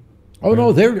would. oh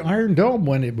no, their Iron Dome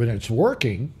when it's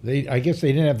working, I guess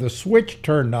they didn't have the switch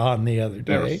turned on the other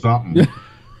day. There's something.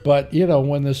 But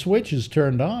when the switch is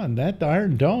turned on, that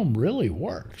Iron Dome really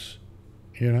works.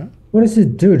 What does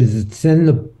it do? Does it send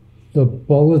the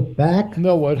bullet back?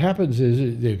 No, what happens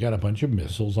is they've got a bunch of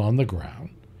missiles on the ground.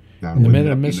 That And the would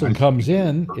minute a be missile nice comes to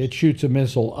in, first. it shoots a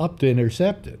missile up to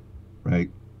intercept it. Right.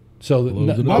 So that Blows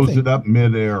it up. Blows nothing. it up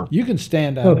midair. You can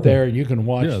stand out Okay. there and you can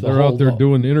watch Yeah, the they're whole out there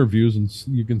doing interviews, and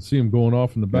you can see them going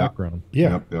off in the Yeah. background. Yeah,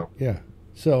 Yep, yep. yeah.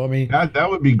 So I mean, That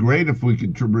would be great if we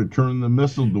could return the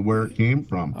missile to where it came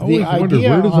from. I always wonder, idea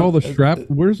where does all the on-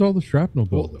 where's all the shrapnel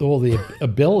go? well, the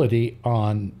ability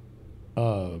on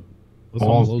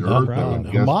Paul's Those Earth, shrapnel. I on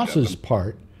would guess, Hamas's Kevin.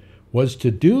 part was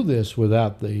to do this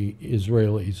without the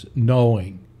Israelis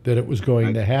knowing that it was going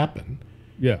Right. to happen,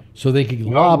 Yeah, so they could Well,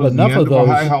 it lob was the enough end of a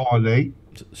high those. holiday.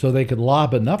 So they could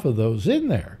lob enough of those in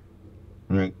there.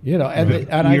 Right. And Right.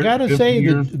 and I got to 50 say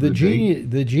years that the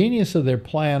to genius of their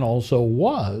plan also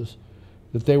was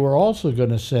that they were also going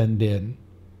to send in.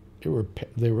 They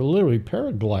were literally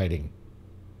paragliding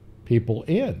people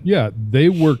in. yeah. They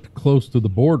worked close to the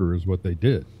border, is what they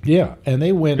did. Yeah, and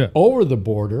they went Yeah. over the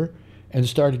border and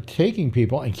started taking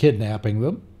people and kidnapping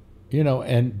them,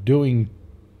 and doing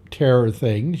terror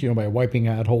things, by wiping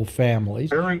out whole families.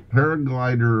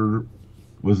 Paraglider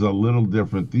was a little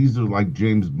different. These are like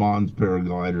James Bond's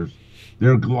paragliders.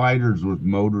 They're gliders with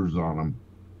motors on them.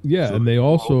 Yeah, So- and they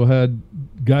also had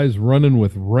guys running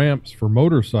with ramps for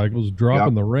motorcycles,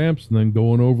 dropping the ramps and then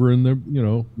going over in there.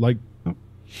 Like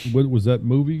what was that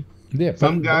movie? Yeah,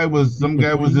 Some guy was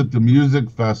at the music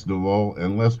festival,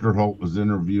 and Lester Holt was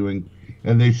interviewing,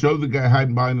 and they showed the guy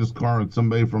hiding behind his car, and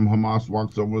somebody from Hamas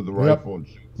walks over with a rifle and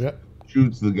Yep.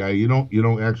 shoots the guy. You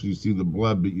don't actually see the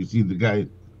blood, but you see the guy's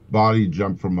body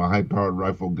jump from a high-powered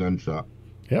rifle gunshot.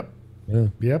 Yep. Yeah.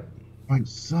 Yep. Like,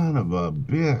 son of a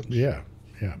bitch. Yeah.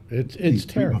 Yeah. It's These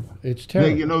terrible. people. It's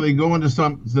terrible. They go into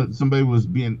somebody was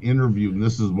being interviewed, and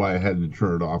this is why I had to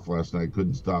turn it off last night. I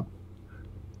couldn't stop.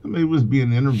 Somebody was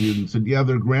being interviewed and said, yeah,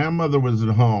 their grandmother was at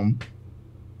home,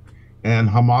 and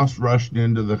Hamas rushed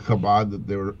into the kabad that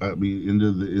they were,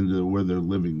 into where they're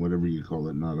living, whatever you call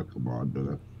it, not a kabad,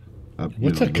 but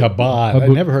what's a kabad? I've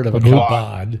never heard of a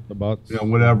kabad.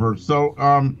 Whatever. So,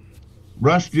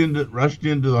 rushed into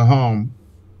the home,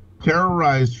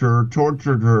 terrorized her,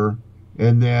 tortured her,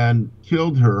 and then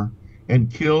killed her,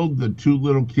 and killed the 2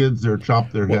 little kids there,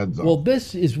 chopped their heads off. Well,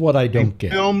 this is what I don't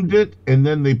get. Filmed it, and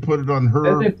then they put it on her.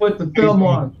 Then they put the film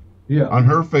on. Yeah. On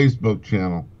her Facebook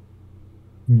channel.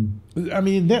 I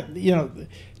mean,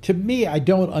 to me, I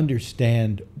don't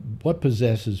understand what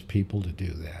possesses people to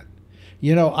do that.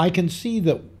 I can see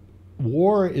that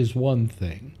war is one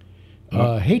thing.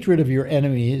 Hatred of your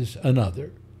enemy is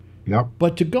another. Yep.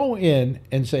 But to go in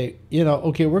and say,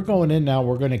 okay, we're going in now,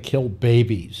 we're going to kill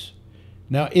babies.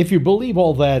 Now, if you believe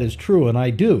all that is true, and I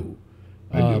do,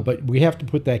 but we have to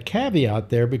put that caveat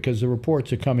there because the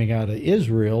reports are coming out of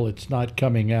Israel. It's not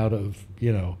coming out of,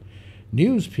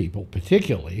 news people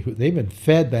particularly. They've been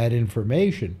fed that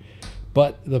information.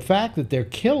 But the fact that they're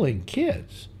killing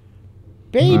kids,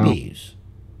 babies,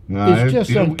 is just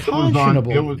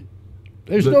unconscionable.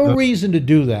 There's no reason to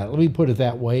do that. Let me put it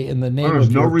that way in the name of your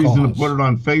cause. There's no reason to put it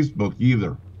on Facebook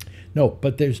either. No,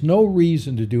 but there's no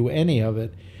reason to do any of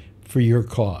it for your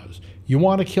cause. You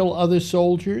want to kill other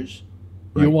soldiers?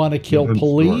 Right. You want to kill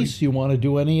police? Story. You want to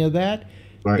do any of that?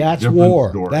 Right. That's war.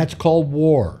 Story. That's called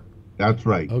war. That's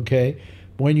right. Okay?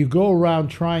 When you go around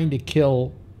trying to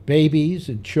kill babies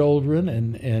and children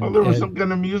and there was some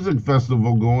kind of music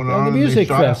festival going on. The music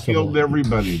festival killed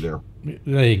everybody there.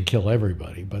 They didn't kill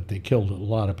everybody, but they killed a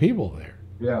lot of people there.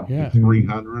 Yeah.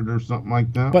 300 or something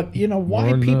like that. But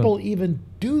why people even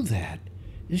do that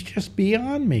is just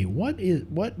beyond me. What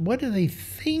are they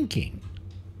thinking?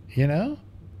 I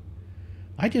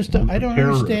don't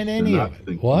understand any of it.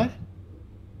 Thinking. What?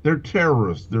 They're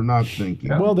terrorists. They're not thinking.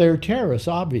 Well, they're terrorists,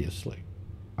 obviously.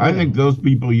 I think those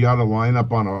people you ought to line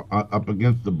up up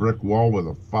against the brick wall with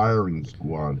a firing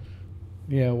squad.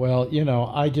 Yeah, well,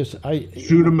 I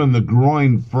shoot them in the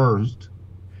groin first.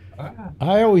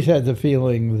 I always had the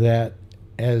feeling that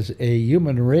as a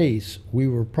human race, we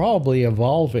were probably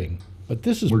evolving, but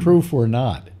this is proof we're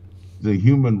not. The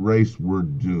human race, we're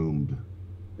doomed.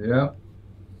 Yeah.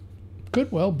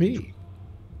 Could well be.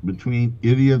 Between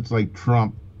idiots like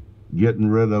Trump getting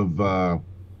rid of,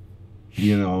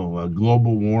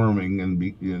 global warming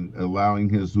and allowing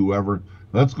his whoever.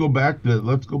 Let's go back to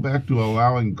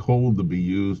allowing coal to be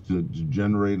used to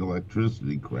generate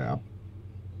electricity crap.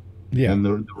 Yeah. And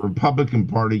the Republican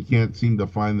Party can't seem to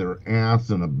find their ass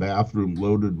in a bathroom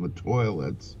loaded with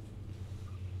toilets.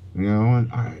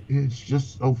 And it's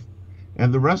just so.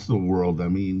 And the rest of the world,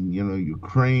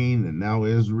 Ukraine and now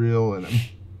Israel, and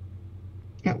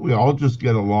can't we all just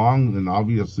get along? And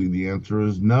obviously the answer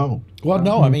is no. Well,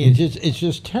 no, it's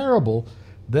just terrible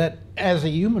that as a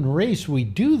human race we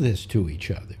do this to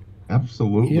each other.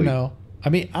 Absolutely.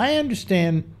 I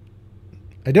understand.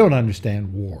 I don't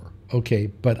understand war, okay,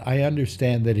 but I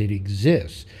understand that it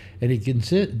exists, and it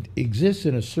exists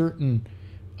in a certain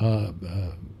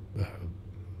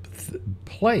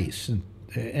place,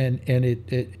 and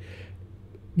it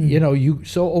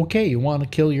you want to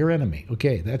kill your enemy,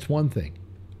 okay, that's one thing.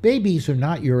 Babies are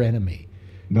not your enemy.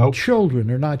 Nope.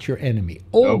 Children are not your enemy.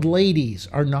 Old ladies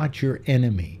are not your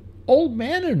enemy. Old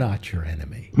men are not your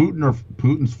enemy.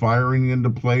 Putin's firing into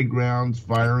playgrounds,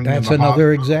 firing. That's into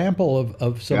another hospitals. Example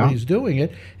of somebody who's doing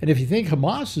it. And if you think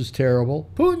Hamas is terrible,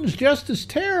 Putin's just as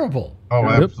terrible. Oh,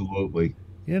 absolutely.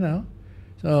 So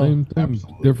same thing,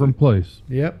 absolutely. Different place.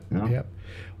 Yep.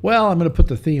 Well, I'm going to put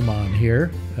the theme on here,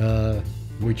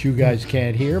 which you guys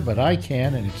can't hear, but I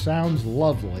can, and it sounds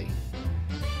lovely.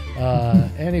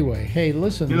 Anyway, hey,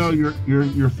 listen.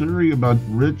 Your theory about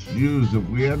rich Jews. If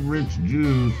we had rich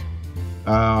Jews,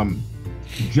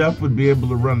 Jeff would be able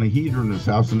to run a heater in his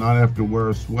house and not have to wear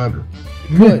a sweater.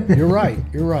 Good. You're right.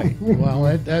 Well,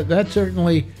 that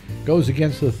certainly goes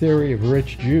against the theory of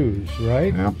rich Jews,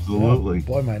 right? Absolutely. Oh,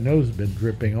 boy, my nose has been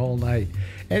dripping all night.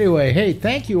 Anyway, hey,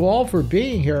 thank you all for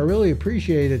being here. I really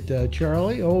appreciate it,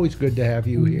 Charlie. Always good to have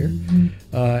you here.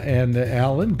 And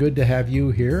Alan, good to have you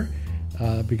here.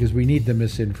 Because we need the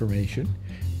misinformation.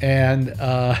 And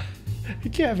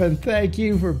Kevin, thank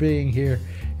you for being here.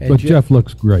 And but Jeff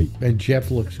looks great. And Jeff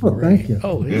looks great. Thank you.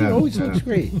 Oh, he always looks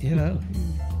great,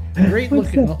 Great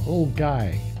looking old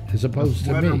guy, as opposed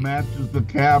to me. The sweater matches the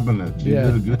cabinet. You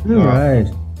did a good job. All right.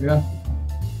 Yeah.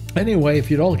 Anyway,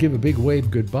 if you'd all give a big wave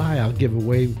goodbye, I'll give a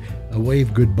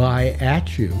wave goodbye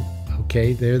at you.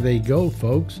 Okay, there they go,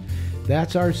 folks.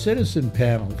 That's our citizen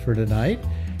panel for tonight.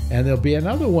 And there'll be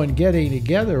another one getting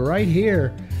together right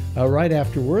here, right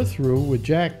after we're through with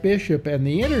Jack Bishop and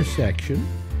the Intersection.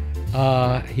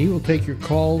 He will take your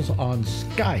calls on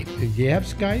Skype. If you have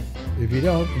Skype, if you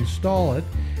don't, install it,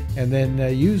 and then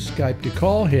use Skype to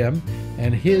call him.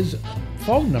 And his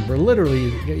phone number, literally,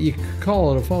 you can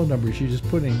call it a phone number. You just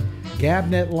put in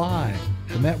Gabnet Live,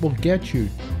 and that will get you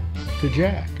to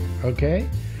Jack, okay?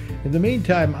 In the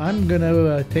meantime, I'm going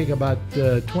to take about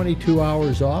 22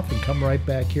 hours off and come right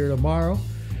back here tomorrow.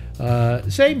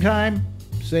 Same time,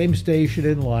 same station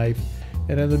in life.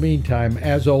 And in the meantime,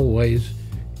 as always,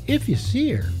 if you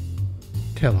see her,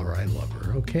 tell her I love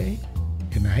her, okay?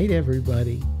 Good night,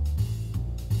 everybody.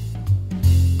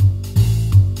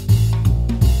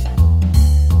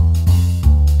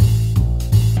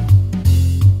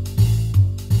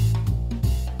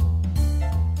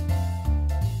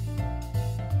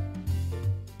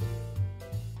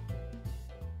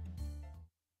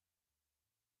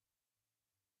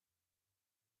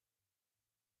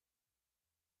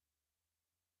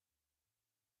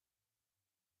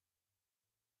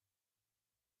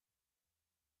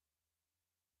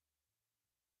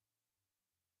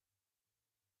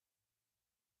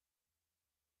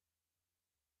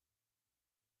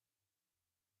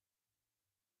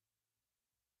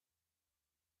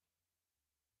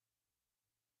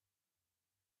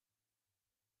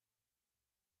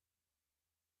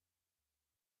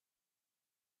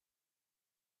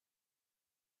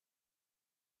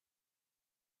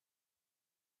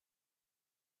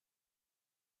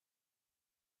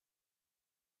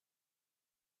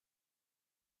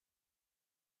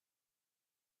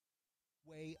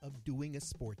 Way of doing a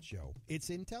sports show. It's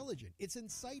intelligent, it's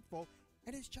insightful,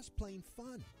 and it's just plain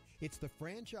fun. It's the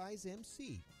Franchise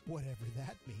MC, whatever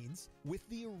that means, with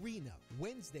The Arena,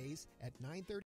 Wednesdays at 9:30.